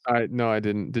mentions? No, I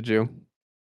didn't. Did you?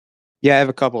 Yeah, I have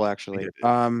a couple actually.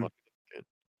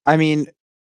 I mean,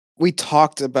 we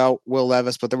talked about Will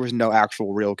Levis, but there was no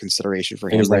actual real consideration for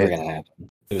him. It was never going to happen.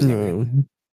 It was never gonna happen.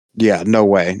 Yeah, no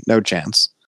way, no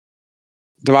chance.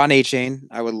 Devon A-Chain,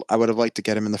 I would have liked to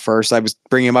get him in the first. I was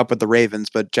bringing him up with the Ravens,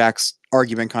 but Jack's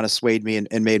argument kind of swayed me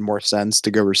and made more sense to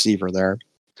go receiver there.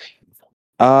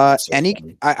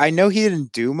 I know he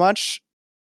didn't do much,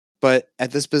 but at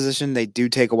this position they do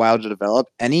take a while to develop.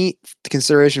 Any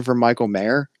consideration for Michael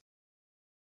Mayer?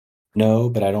 No,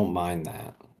 but I don't mind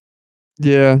that.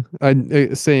 Yeah,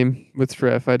 same with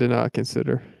Trev. I did not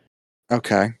consider.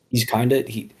 Okay, he's kind of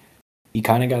he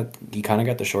kind of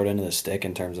got the short end of the stick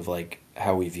in terms of like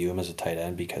how we view him as a tight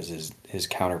end, because his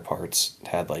counterparts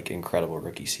had like incredible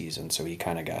rookie seasons, so he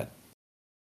kind of got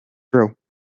true.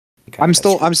 I'm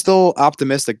still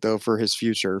optimistic though for his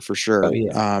future for sure. Oh,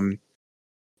 yeah. And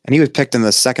he was picked in the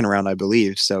 2nd round, I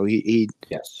believe. So he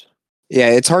yes. Yeah,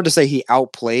 it's hard to say he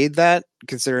outplayed that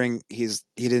considering he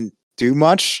didn't do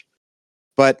much,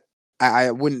 but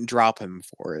I wouldn't drop him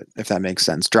for it, if that makes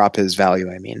sense. Drop his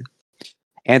value, I mean.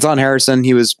 Anton Harrison,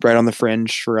 he was right on the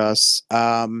fringe for us.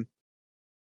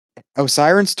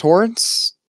 Cyrus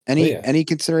Torrance, any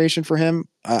consideration for him?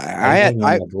 I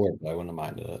wouldn't have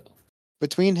minded it.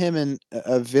 Between him and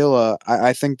Avila,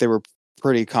 I think they were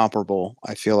pretty comparable,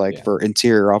 I feel like, for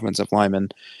interior offensive linemen.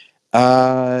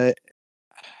 I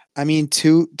mean,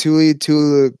 Tuli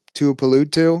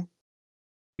Tuipulotu.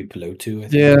 Pelotu, I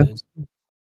think Yeah. it is.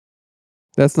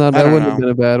 That I don't wouldn't have know. been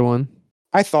a bad one.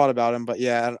 I thought about him, but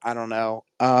yeah, I don't know.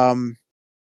 How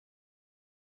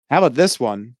about this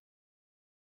one?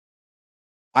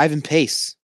 Ivan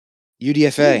Pace,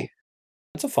 UDFA. Ooh,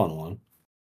 that's a fun one.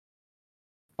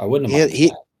 I wouldn't have minded He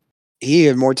that. he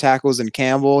had more tackles than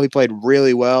Campbell. He played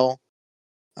really well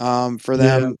for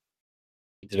them.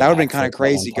 He did a That would have been kind backflip of that one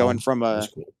crazy going time. from That was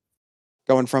cool.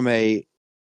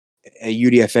 a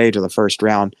UDFA to the first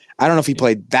round. I don't know if he Yeah.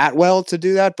 played that well to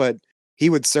do that, but he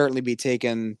would certainly be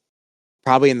taken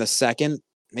probably in the second,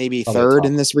 maybe Probably a third top-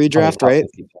 in this probably a redraft, top right?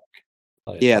 50 pick.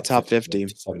 Probably a Yeah, top 50.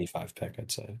 75 pick,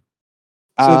 I'd say.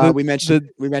 So We mentioned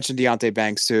Deontay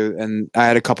Banks too, and I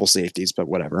had a couple safeties, but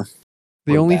whatever.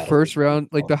 the Or only battle. first round,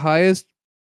 like the highest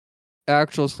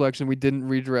actual selection we didn't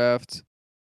redraft,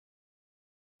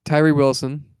 Tyree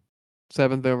Wilson,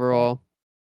 7th overall.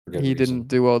 For good He reason. didn't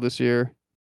do well this year.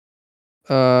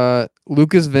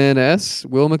 Lucas Van Ness,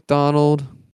 Will McDonald,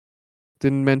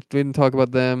 didn't talk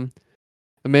about them.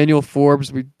 Emmanuel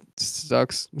Forbes, we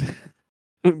sucks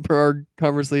per our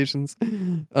conversations.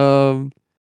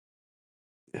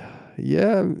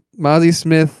 Yeah, Mozzie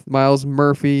Smith, Miles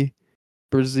Murphy,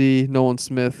 Brzee, Nolan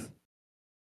Smith,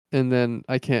 and then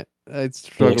I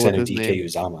struggle with his DK name.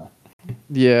 Uzama.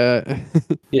 Yeah.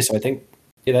 Yeah, so I think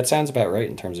that sounds about right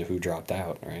in terms of who dropped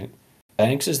out, right?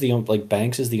 Banks is the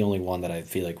only one that I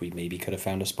feel like we maybe could have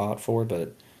found a spot for,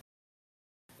 but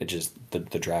it just the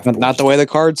draft. Not the way the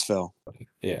cards fell.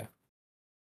 Yeah.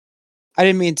 I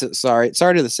didn't mean to. Sorry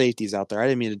to the safeties out there. I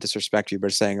didn't mean to disrespect you,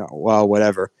 but saying, well,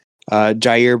 whatever.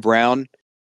 Jair Brown.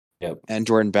 Yep. And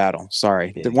Jordan Battle.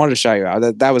 Sorry, Yeah. Wanted to shout you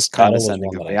out. That was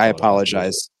condescending of me. I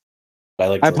apologize.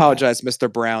 I apologize,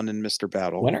 Mr. Brown and Mr.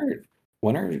 Battle.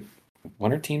 When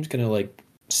are teams gonna like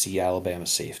see Alabama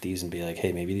safeties and be like,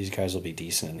 hey, maybe these guys will be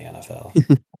decent in the NFL?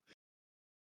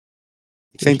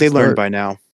 I think they learned by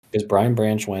now. Because Brian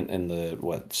Branch went in the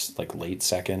late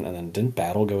second, and then didn't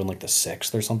Battle go in like the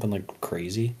 6th or something like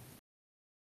crazy?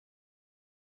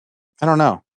 I don't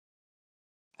know.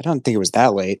 I don't think it was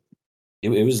that late. It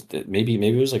was maybe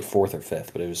it was like 4th or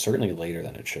 5th, but it was certainly later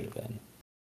than it should have been.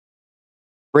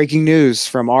 Breaking news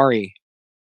from Ari.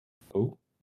 Oh,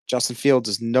 Justin Fields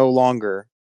is no longer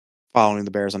following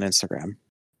the Bears on Instagram.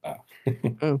 wow.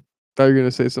 Oh, thought you were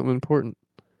gonna say something important.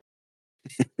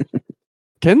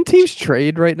 Can teams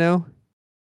trade right now?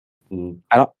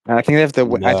 I think they have to.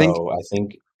 No, I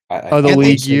think. The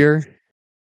league year.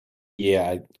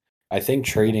 Yeah, I think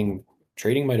trading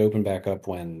might open back up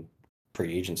when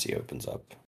free agency opens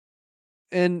up.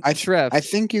 And I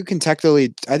think you can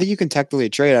technically. I think you can technically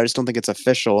trade. I just don't think it's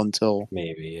official until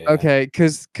maybe. Yeah. Okay,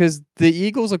 because the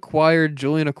Eagles acquired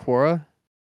Julian Okwara.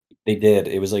 They did.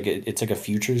 It was like it's like a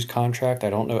futures contract.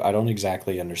 I don't know. I don't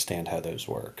exactly understand how those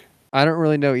work. I don't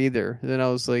really know either. Then I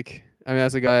was like, I mean,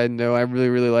 as a guy I know, I really,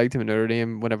 really liked him at Notre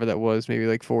Dame, whenever that was, maybe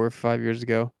like 4 or 5 years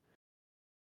ago.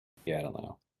 Yeah, I don't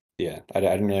know. Yeah, I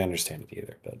didn't really understand it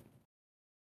either, but.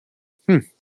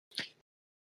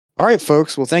 All right,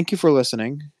 folks. Well, thank you for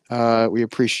listening. We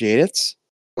appreciate it.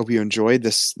 Hope you enjoyed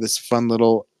this fun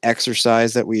little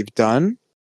exercise that we've done.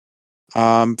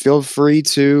 Feel free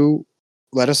to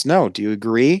let us know. Do you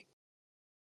agree?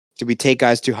 Did we take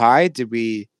guys too high? Did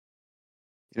we?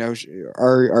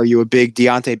 Are you a big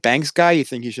Deontay Banks guy? You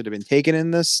think he should have been taken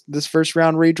in this first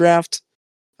round redraft?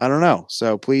 I don't know.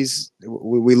 So please,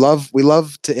 we love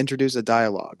to introduce a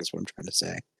dialogue. Is what I'm trying to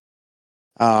say.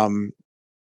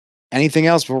 Anything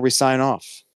else before we sign off?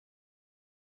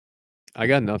 I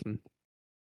got nothing.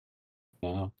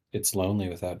 No, it's lonely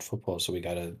without football, so we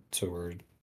gotta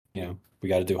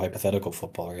do hypothetical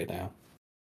football right now.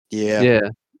 Yeah. Yeah,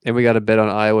 and we got to bet on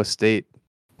Iowa State.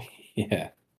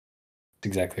 Yeah,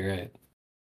 exactly right.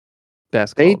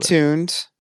 Basketball. Stay tuned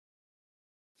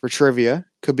for trivia.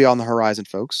 Could be on the horizon,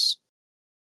 folks.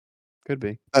 Could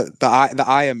be. The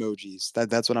eye emojis.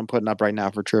 That's what I'm putting up right now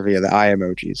for trivia. The eye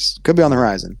emojis could be on the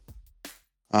horizon.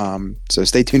 So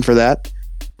stay tuned for that,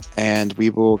 and we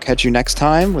will catch you next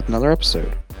time with another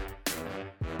episode.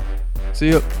 See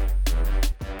you.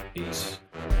 Peace.